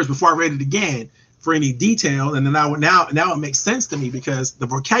understand those words before I read it again for any detail. And then now it makes sense to me because the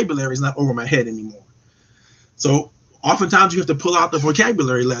vocabulary is not over my head anymore. So oftentimes you have to pull out the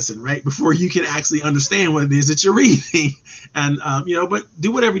vocabulary lesson, right, before you can actually understand what it is that you're reading. And, but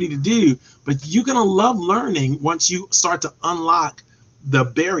do whatever you need to do. But you're going to love learning once you start to unlock the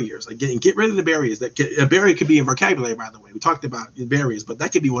barriers. Again, get rid of the barriers. A barrier could be in vocabulary, by the way. We talked about the barriers, but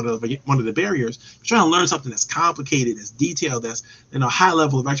that could be one of the barriers. You're trying to learn something that's complicated, that's detailed, that's a high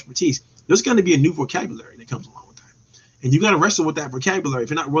level of expertise. There's going to be a new vocabulary that comes along with that, and you got to wrestle with that vocabulary. If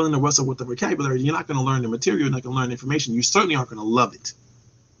you're not willing to wrestle with the vocabulary, you're not going to learn the material. You're not going to learn the information. You certainly aren't going to love it.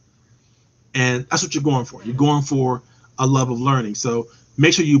 And that's what you're going for. You're going for a love of learning. So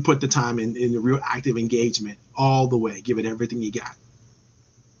make sure you put the time in the real active engagement all the way. Give it everything you got.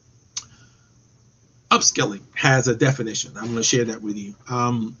 upskilling has a definition. I'm going to share that with you.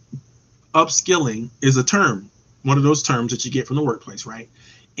 Upskilling is a term, one of those terms that you get from the workplace, right?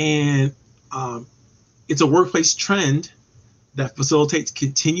 And it's a workplace trend that facilitates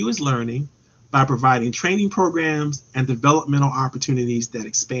continuous learning by providing training programs and developmental opportunities that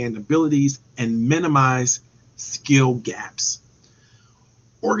expand abilities and minimize skill gaps.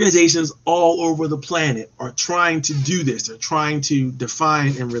 Organizations all over the planet are trying to do this. They're trying to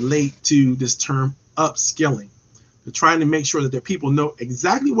define and relate to this term upskilling. They're trying to make sure that their people know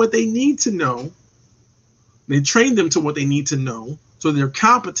exactly what they need to know. They train them to what they need to know so they're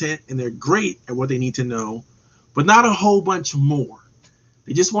competent and they're great at what they need to know, but not a whole bunch more.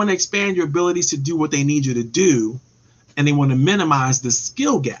 They just want to expand your abilities to do what they need you to do, and they want to minimize the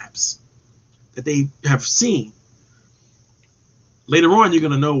skill gaps that they have seen. Later on, you're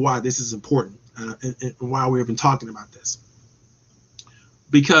going to know why this is important and why we've been talking about this.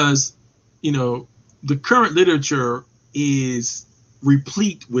 Because, the current literature is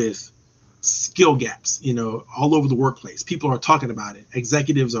replete with skill gaps, all over the workplace. People are talking about it.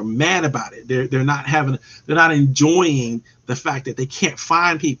 Executives are mad about it. They're not enjoying the fact that they can't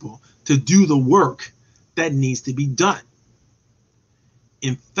find people to do the work that needs to be done.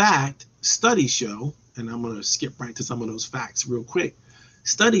 In fact, studies show, and I'm going to skip right to some of those facts real quick.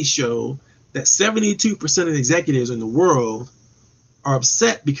 Studies show that 72% of executives in the world are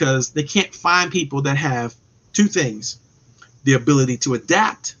upset because they can't find people that have two things: the ability to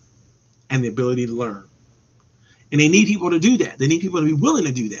adapt and the ability to learn. And they need people to do that. They need people to be willing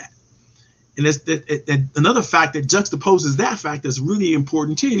to do that. And another fact that juxtaposes that fact that's really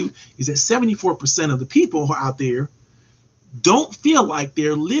important too is that 74% of the people who are out there don't feel like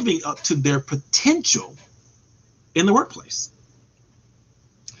they're living up to their potential in the workplace.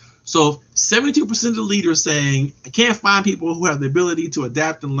 So 72% of the leaders saying, I can't find people who have the ability to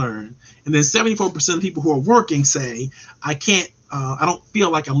adapt and learn. And then 74% of people who are working say, I don't feel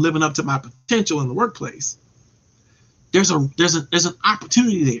like I'm living up to my potential in the workplace. There's an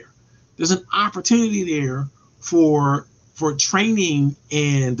opportunity there. There's an opportunity there for training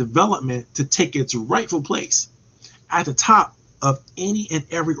and development to take its rightful place at the top of any and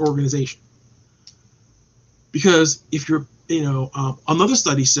every organization. Because if you're, another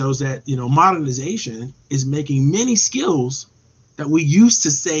study shows that, modernization is making many skills that we used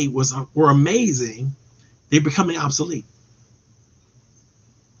to say were amazing, they're becoming obsolete.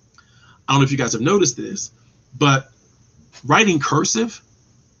 I don't know if you guys have noticed this, but writing cursive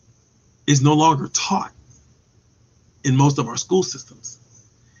is no longer taught in most of our school systems.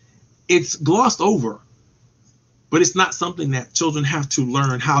 It's glossed over, but it's not something that children have to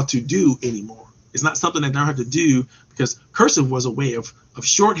learn how to do anymore. It's not something that they don't have to do, because cursive was a way of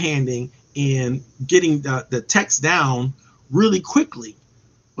shorthanding and getting the text down really quickly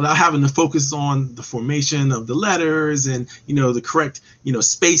without having to focus on the formation of the letters and, the correct,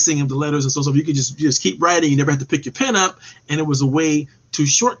 spacing of the letters and so on. You could just keep writing. You never have to pick your pen up. And it was a way to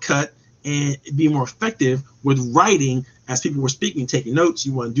shortcut and be more effective with writing as people were speaking, taking notes.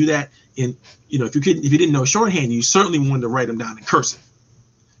 You want to do that in, if you didn't know shorthand, you certainly wanted to write them down in cursive,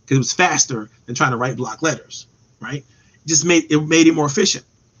 because it was faster than trying to write block letters, right? It made it more efficient.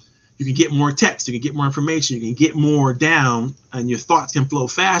 You can get more text, you can get more information, you can get more down, and your thoughts can flow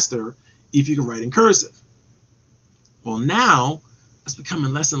faster if you can write in cursive. Well, now it's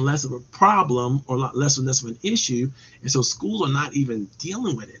becoming less and less of a problem, or a lot less and less of an issue. And so schools are not even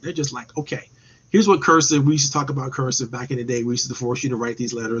dealing with it. They're just like, okay, here's what cursive, we used to talk about cursive back in the day. We used to force you to write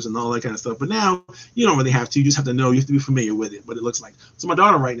these letters and all that kind of stuff. But now you don't really have to. You just have to know, you have to be familiar with it, what it looks like. So my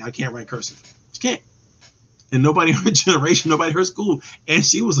daughter right now can't write cursive. She can't. And nobody in her generation, nobody in her school, and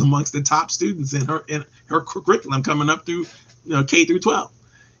she was amongst the top students in her curriculum coming up through K through 12.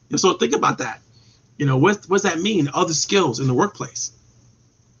 So think about that. What's that mean? Other skills in the workplace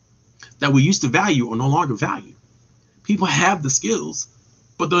that we used to value or no longer value. People have the skills,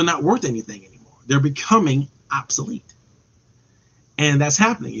 but they're not worth anything anymore. They're becoming obsolete, and that's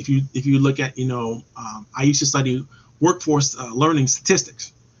happening. If you look at I used to study workforce learning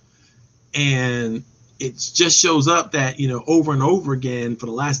statistics, and it just shows up that, over and over again for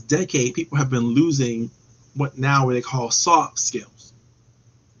the last decade, people have been losing what they call soft skills.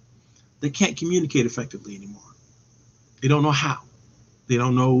 They can't communicate effectively anymore. They don't know how. They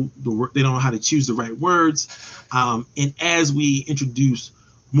don't know they don't know how to choose the right words. And as we introduce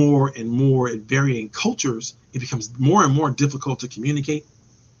more and more varying cultures, it becomes more and more difficult to communicate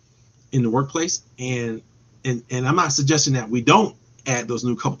in the workplace. And I'm not suggesting that we don't add those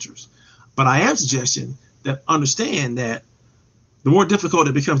new cultures, but I am suggesting that understand that the more difficult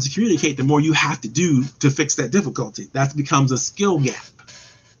it becomes to communicate, the more you have to do to fix that difficulty. That becomes a skill gap.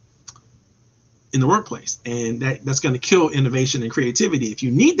 in the workplace, and that's going to kill innovation and creativity. If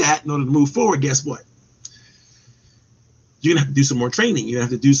you need that in order to move forward, guess what? You're gonna have to do some more training. You have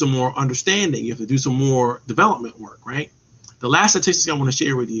to do some more understanding. You have to do some more development work, right? The last statistic I want to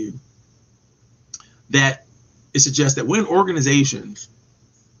share with you that it suggests that when organizations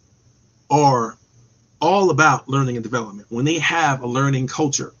are all about learning and development, when they have a learning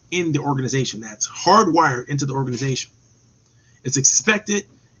culture in the organization that's hardwired into the organization, it's expected,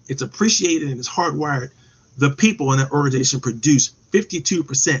 it's appreciated, and it's hardwired, the people in that organization produce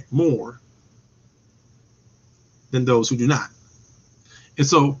 52% more than those who do not. And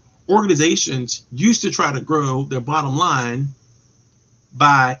so organizations used to try to grow their bottom line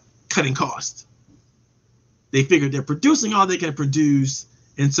by cutting costs. They figured they're producing all they can produce,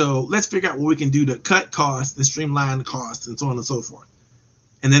 and so let's figure out what we can do to cut costs and streamline the costs and so on and so forth.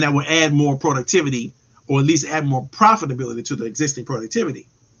 And then that will add more productivity, or at least add more profitability to the existing productivity.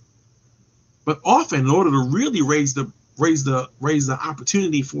 But often, in order to really raise the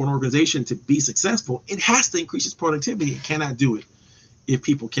opportunity for an organization to be successful, it has to increase its productivity. It cannot do it if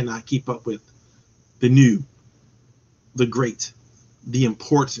people cannot keep up with the new, the great, the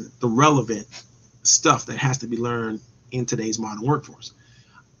important, the relevant stuff that has to be learned in today's modern workforce.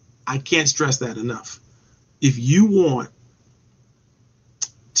 I can't stress that enough. If you want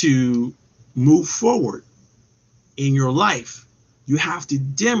to move forward in your life, you have to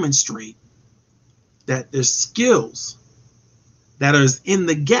demonstrate that there's skills that is in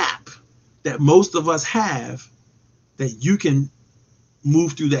the gap that most of us have, that you can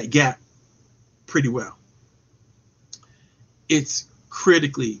move through that gap pretty well. It's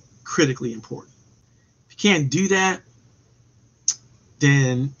critically important. If you can't do that,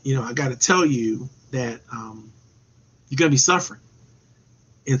 then I got to tell you that you're going to be suffering.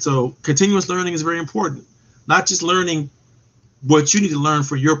 And so continuous learning is very important. Not just learning what you need to learn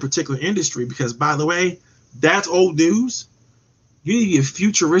for your particular industry, because, by the way, that's old news. You need to be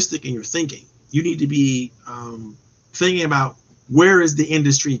futuristic in your thinking. You need to be thinking about where is the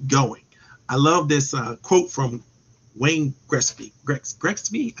industry going. I love this quote from Wayne Gretzky.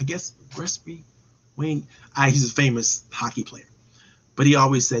 Wayne, he's a famous hockey player. But he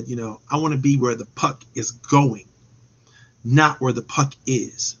always said, I want to be where the puck is going, not where the puck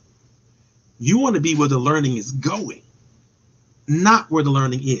is. You want to be where the learning is going, not where the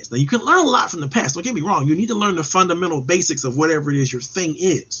learning is. Now, you can learn a lot from the past. Don't get me wrong. You need to learn the fundamental basics of whatever it is your thing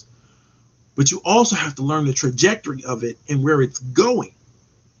is. But you also have to learn the trajectory of it and where it's going.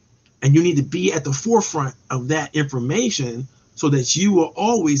 And you need to be at the forefront of that information so that you will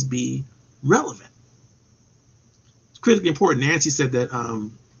always be relevant. It's critically important. Nancy said that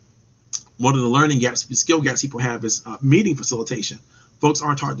one of the learning gaps, the skill gaps people have is meeting facilitation. Folks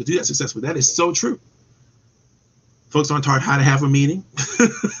aren't taught to do that successfully. That is so true. Folks aren't taught how to have a meeting,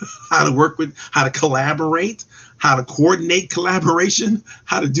 how to work with, how to collaborate, how to coordinate collaboration,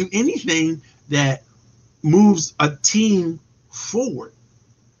 how to do anything that moves a team forward.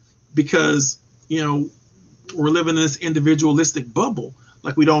 Because, we're living in this individualistic bubble,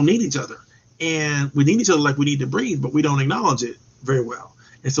 like we don't need each other. And we need each other like we need to breathe, but we don't acknowledge it very well.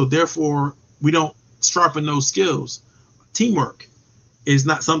 And so therefore, we don't sharpen those skills. Teamwork is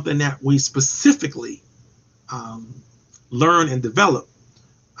not something that we specifically learn and develop.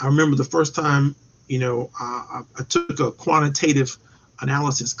 I remember the first time, I took a quantitative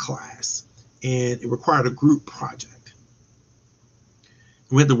analysis class, and it required a group project.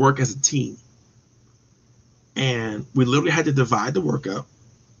 We had to work as a team, and we literally had to divide the work up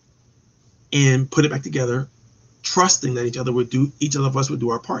and put it back together, trusting that each of us would do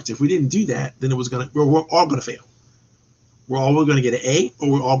our parts. If we didn't do that, then we're all gonna fail. We're all going to get an A,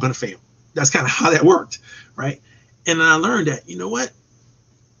 or we're all going to fail. That's kind of how that worked, right? And then I learned that,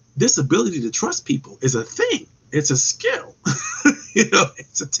 this ability to trust people is a thing. It's a skill.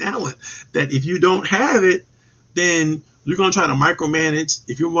 It's a talent that if you don't have it, then you're going to try to micromanage.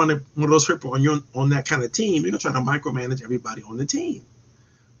 If you're one of those people on that kind of team, you're going to try to micromanage everybody on the team,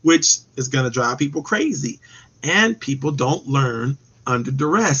 which is going to drive people crazy. And people don't learn under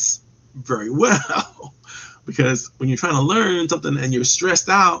duress very well. Because when you're trying to learn something and you're stressed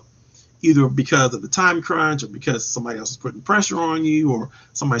out, either because of the time crunch or because somebody else is putting pressure on you or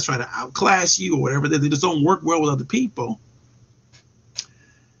somebody's trying to outclass you or whatever, they just don't work well with other people.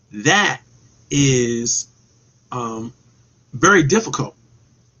 That is very difficult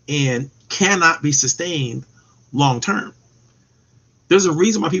and cannot be sustained long term. There's a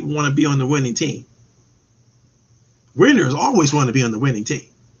reason why people want to be on the winning team. Winners always want to be on the winning team.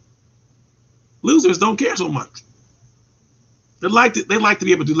 Losers don't care so much. They like to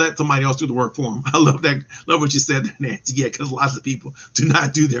be able to let somebody else do the work for them. I love that. Love what you said there, Nancy. Yeah, because lots of people do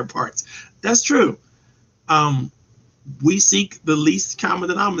not do their parts. That's true. We seek the least common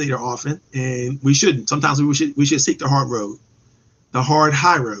denominator often, and we shouldn't. Sometimes we should seek the hard road, the hard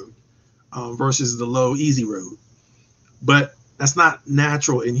high road, versus the low easy road. But that's not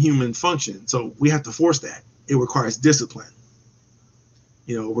natural in human function. So we have to force that. It requires discipline.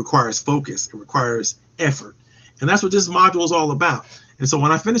 It requires focus. It requires effort. And that's what this module is all about. And so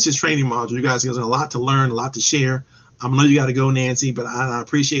when I finish this training module, you guys have a lot to learn, a lot to share. I know you got to go, Nancy, but I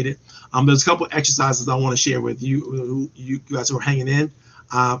appreciate it. There's a couple of exercises I want to share with you guys who are hanging in.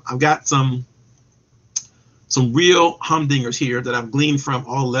 I've got some real humdingers here that I've gleaned from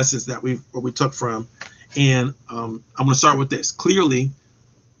all the lessons that we took from. And I'm going to start with this. Clearly,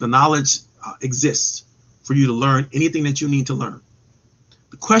 the knowledge exists for you to learn anything that you need to learn.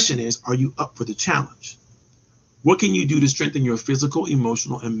 The question is, are you up for the challenge? What can you do to strengthen your physical,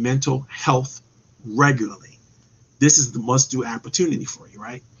 emotional, and mental health regularly? This is the must-do opportunity for you,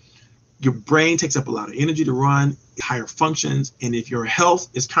 right? Your brain takes up a lot of energy to run, higher functions, and if your health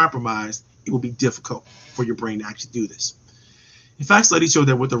is compromised, it will be difficult for your brain to actually do this. In fact, studies show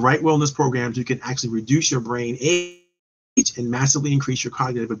that with the right wellness programs, you can actually reduce your brain age and massively increase your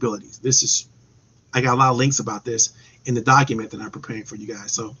cognitive abilities. I got a lot of links about this in the document that I'm preparing for you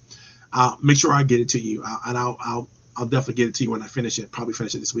guys. So make sure I get it to you, and I'll definitely get it to you when I finish it. Probably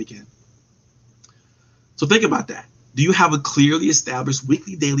finish it this weekend. So think about that. Do you have a clearly established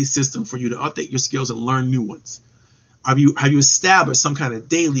weekly, daily system for you to update your skills and learn new ones? Have you established some kind of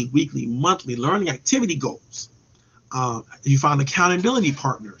daily, weekly, monthly learning activity goals? You found accountability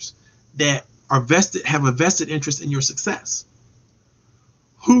partners that have a vested interest in your success.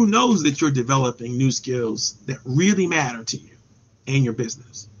 Who knows that you're developing new skills that really matter to you and your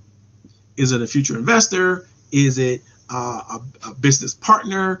business? Is it a future investor? Is it a business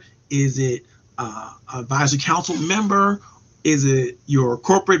partner? Is it advisory council member? Is it your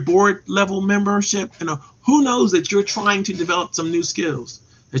corporate board level membership? Who knows that you're trying to develop some new skills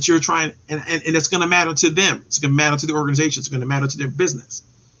that you're trying, and it's going to matter to them. It's going to matter to the organization. It's going to matter to their business,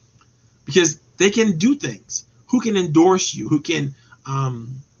 because they can do things. Who can endorse you? Who's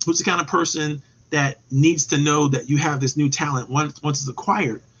the kind of person that needs to know that you have this new talent once it's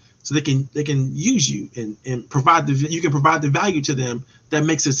acquired, so they can use you and you can provide the value to them that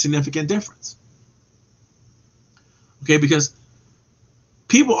makes a significant difference. Okay, because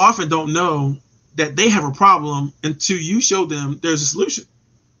people often don't know that they have a problem until you show them there's a solution.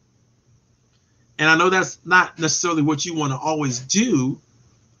 And I know that's not necessarily what you want to always do,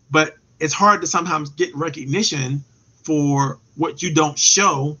 but it's hard to sometimes get recognition for what you don't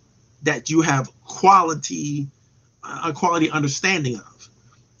show that you have a quality understanding of.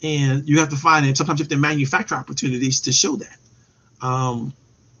 And you have to find it. Sometimes you have to manufacture opportunities to show that.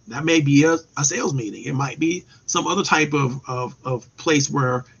 That may be a sales meeting. It might be some other type of place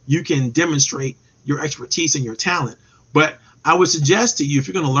where you can demonstrate your expertise and your talent. But I would suggest to you, if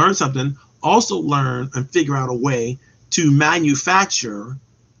you're going to learn something, also learn and figure out a way to manufacture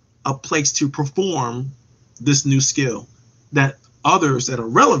a place to perform this new skill, that others that are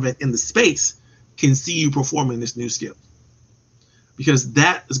relevant in the space can see you performing this new skill. Because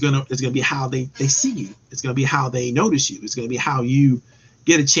that is going to be how they see you. It's going to be how they notice you. It's going to be how you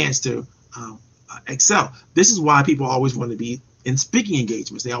get a chance to excel. This is why people always want to be in speaking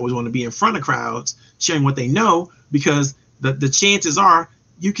engagements. They always want to be in front of crowds sharing what they know, because the chances are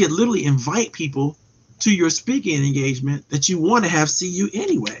you can literally invite people to your speaking engagement that you want to have see you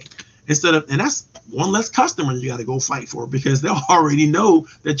anyway. And that's one less customer you got to go fight for, because they'll already know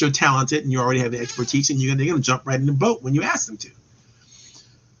that you're talented and you already have the expertise, and they're going to jump right in the boat when you ask them to.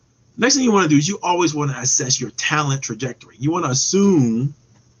 Next thing you want to do is you always want to assess your talent trajectory. You want to assume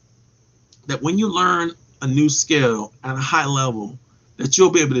that when you learn a new skill at a high level, that you'll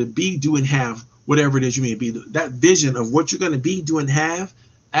be able to be, do, and have whatever it is you may be. That vision of what you're going to be, do, and have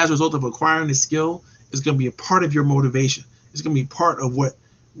as a result of acquiring the skill is going to be a part of your motivation. It's going to be part of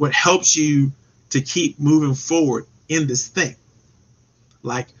what helps you to keep moving forward in this thing.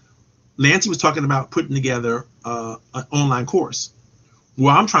 Like Nancy was talking about putting together an online course.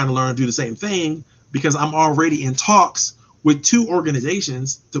 Well, I'm trying to learn to do the same thing, because I'm already in talks with 2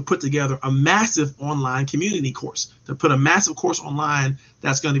 organizations to put together a massive online community course, to put a massive course online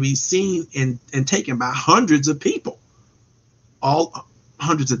that's going to be seen and taken by hundreds of people, all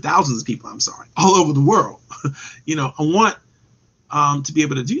hundreds of thousands of people, all over the world. I want to be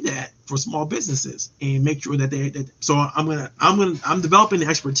able to do that for small businesses and make sure that so I'm developing the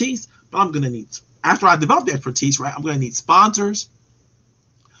expertise, but I'm going to need, after I develop the expertise, right, I'm going to need sponsors.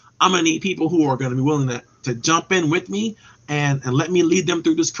 I'm going to need people who are going to be willing to jump in with me and let me lead them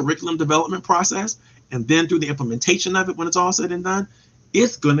through this curriculum development process, and then through the implementation of it when it's all said and done.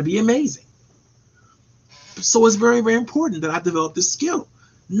 It's going to be amazing. So it's very, very important that I develop this skill.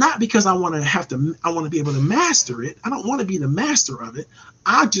 Not because I want to be able to master it. I don't want to be the master of it.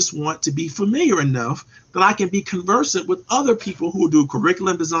 I just want to be familiar enough that I can be conversant with other people who do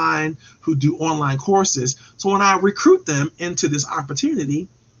curriculum design, who do online courses. So when I recruit them into this opportunity,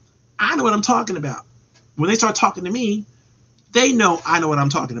 I know what I'm talking about. When they start talking to me, they know I know what I'm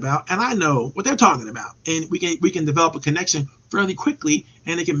talking about, and I know what they're talking about. And we can develop a connection fairly quickly,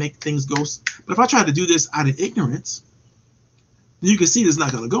 and it can make things go. But if I try to do this out of ignorance, you can see this is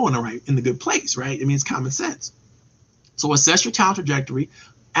not going to go in the good place, right? I mean, it's common sense. So assess your talent trajectory.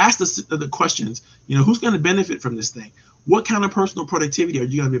 Ask the questions. Who's going to benefit from this thing? What kind of personal productivity are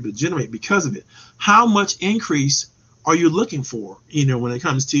you going to be able to generate because of it? How much increase are you looking for, when it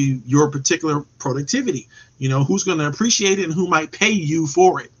comes to your particular productivity? Who's going to appreciate it and who might pay you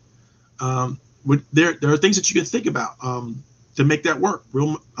for it? There are things that you can think about to make that work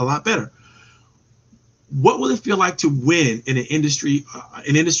a lot better. What will it feel like to win in an industry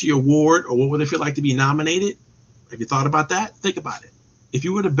award, or what would it feel like to be nominated? Have you thought about that? Think about it. If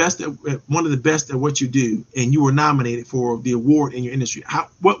you were the best at one of the best at what you do, and you were nominated for the award in your industry,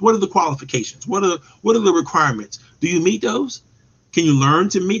 what are the qualifications? What are the requirements? Do you meet those? Can you learn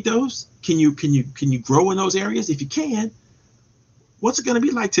to meet those? Can you grow in those areas? If you can, what's it going to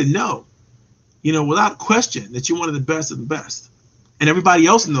be like to know, without question, that you're one of the best of the best, and everybody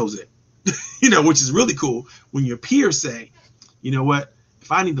else knows it, which is really cool when your peers say, you know what,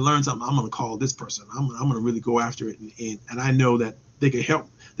 if I need to learn something, I'm going to call this person. I'm going to really go after it, and I know that they can help,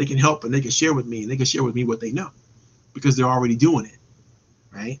 and they can share with me, what they know, because they're already doing it,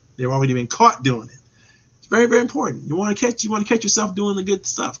 right? They've already been caught doing it. It's very, very important. You want to catch yourself doing the good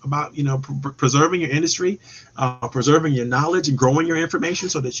stuff about, preserving your industry, preserving your knowledge, and growing your information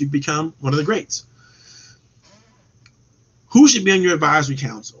so that you become one of the greats. Who should be on your advisory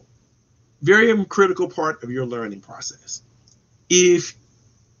council? Very critical part of your learning process. If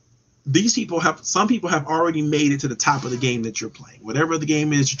some people have already made it to the top of the game that you're playing. Whatever the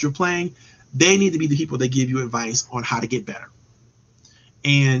game is that you're playing, they need to be the people that give you advice on how to get better.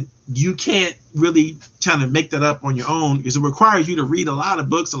 And you can't really kind of make that up on your own, because it requires you to read a lot of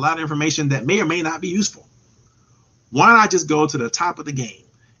books, a lot of information that may or may not be useful. Why not just go to the top of the game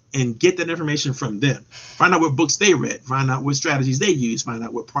and get that information from them? Find out what books they read, find out what strategies they use, find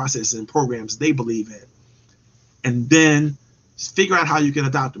out what processes and programs they believe in, and then figure out how you can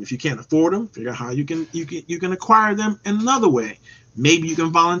adopt them. If you can't afford them, figure out how you can acquire them in another way. Maybe you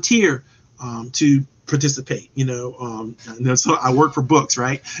can volunteer to participate. So I work for books,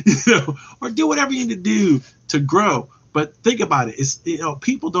 right? Or do whatever you need to do to grow. But think about it. It's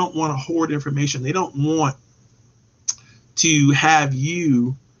people don't want to hoard information. They don't want to have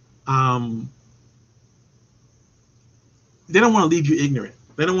you. They don't want to leave you ignorant.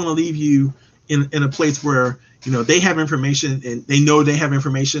 They don't want to leave you in a place where they have information, and they know they have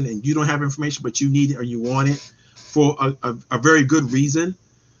information, and you don't have information, but you need it or you want it for a very good reason.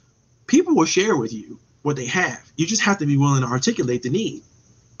 People will share with you what they have. You just have to be willing to articulate the need,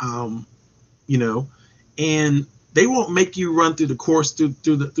 and they won't make you run through the course, through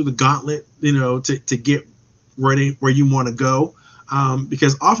the gauntlet, to get where you want to go,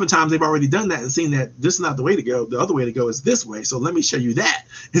 because oftentimes they've already done that and seen that this is not the way to go. The other way to go is this way. So let me show you that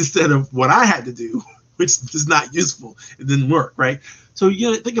instead of what I had to do, which is not useful. It didn't work, right? So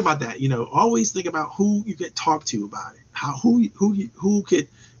think about that. Always think about who you get talked to about it. Who could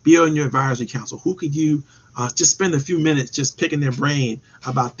be on your advisory council? Who could you just spend a few minutes just picking their brain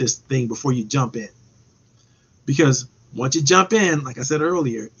about this thing before you jump in? Because once you jump in, like I said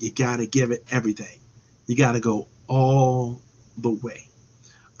earlier, you got to give it everything. You got to go all the way.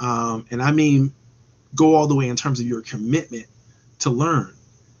 And I mean, go all the way in terms of your commitment to learn,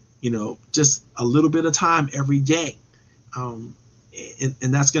 just a little bit of time every day. And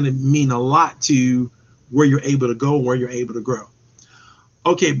that's going to mean a lot to where you're able to go, where you're able to grow.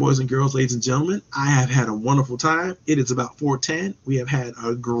 Okay, boys and girls, ladies and gentlemen, I have had a wonderful time. It is about 4:10. We have had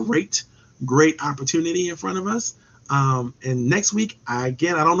a great opportunity in front of us. And next week, I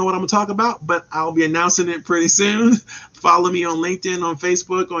don't know what I'm going to talk about, but I'll be announcing it pretty soon. Follow me on LinkedIn, on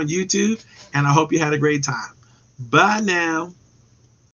Facebook, on YouTube, and I hope you had a great time. Bye now.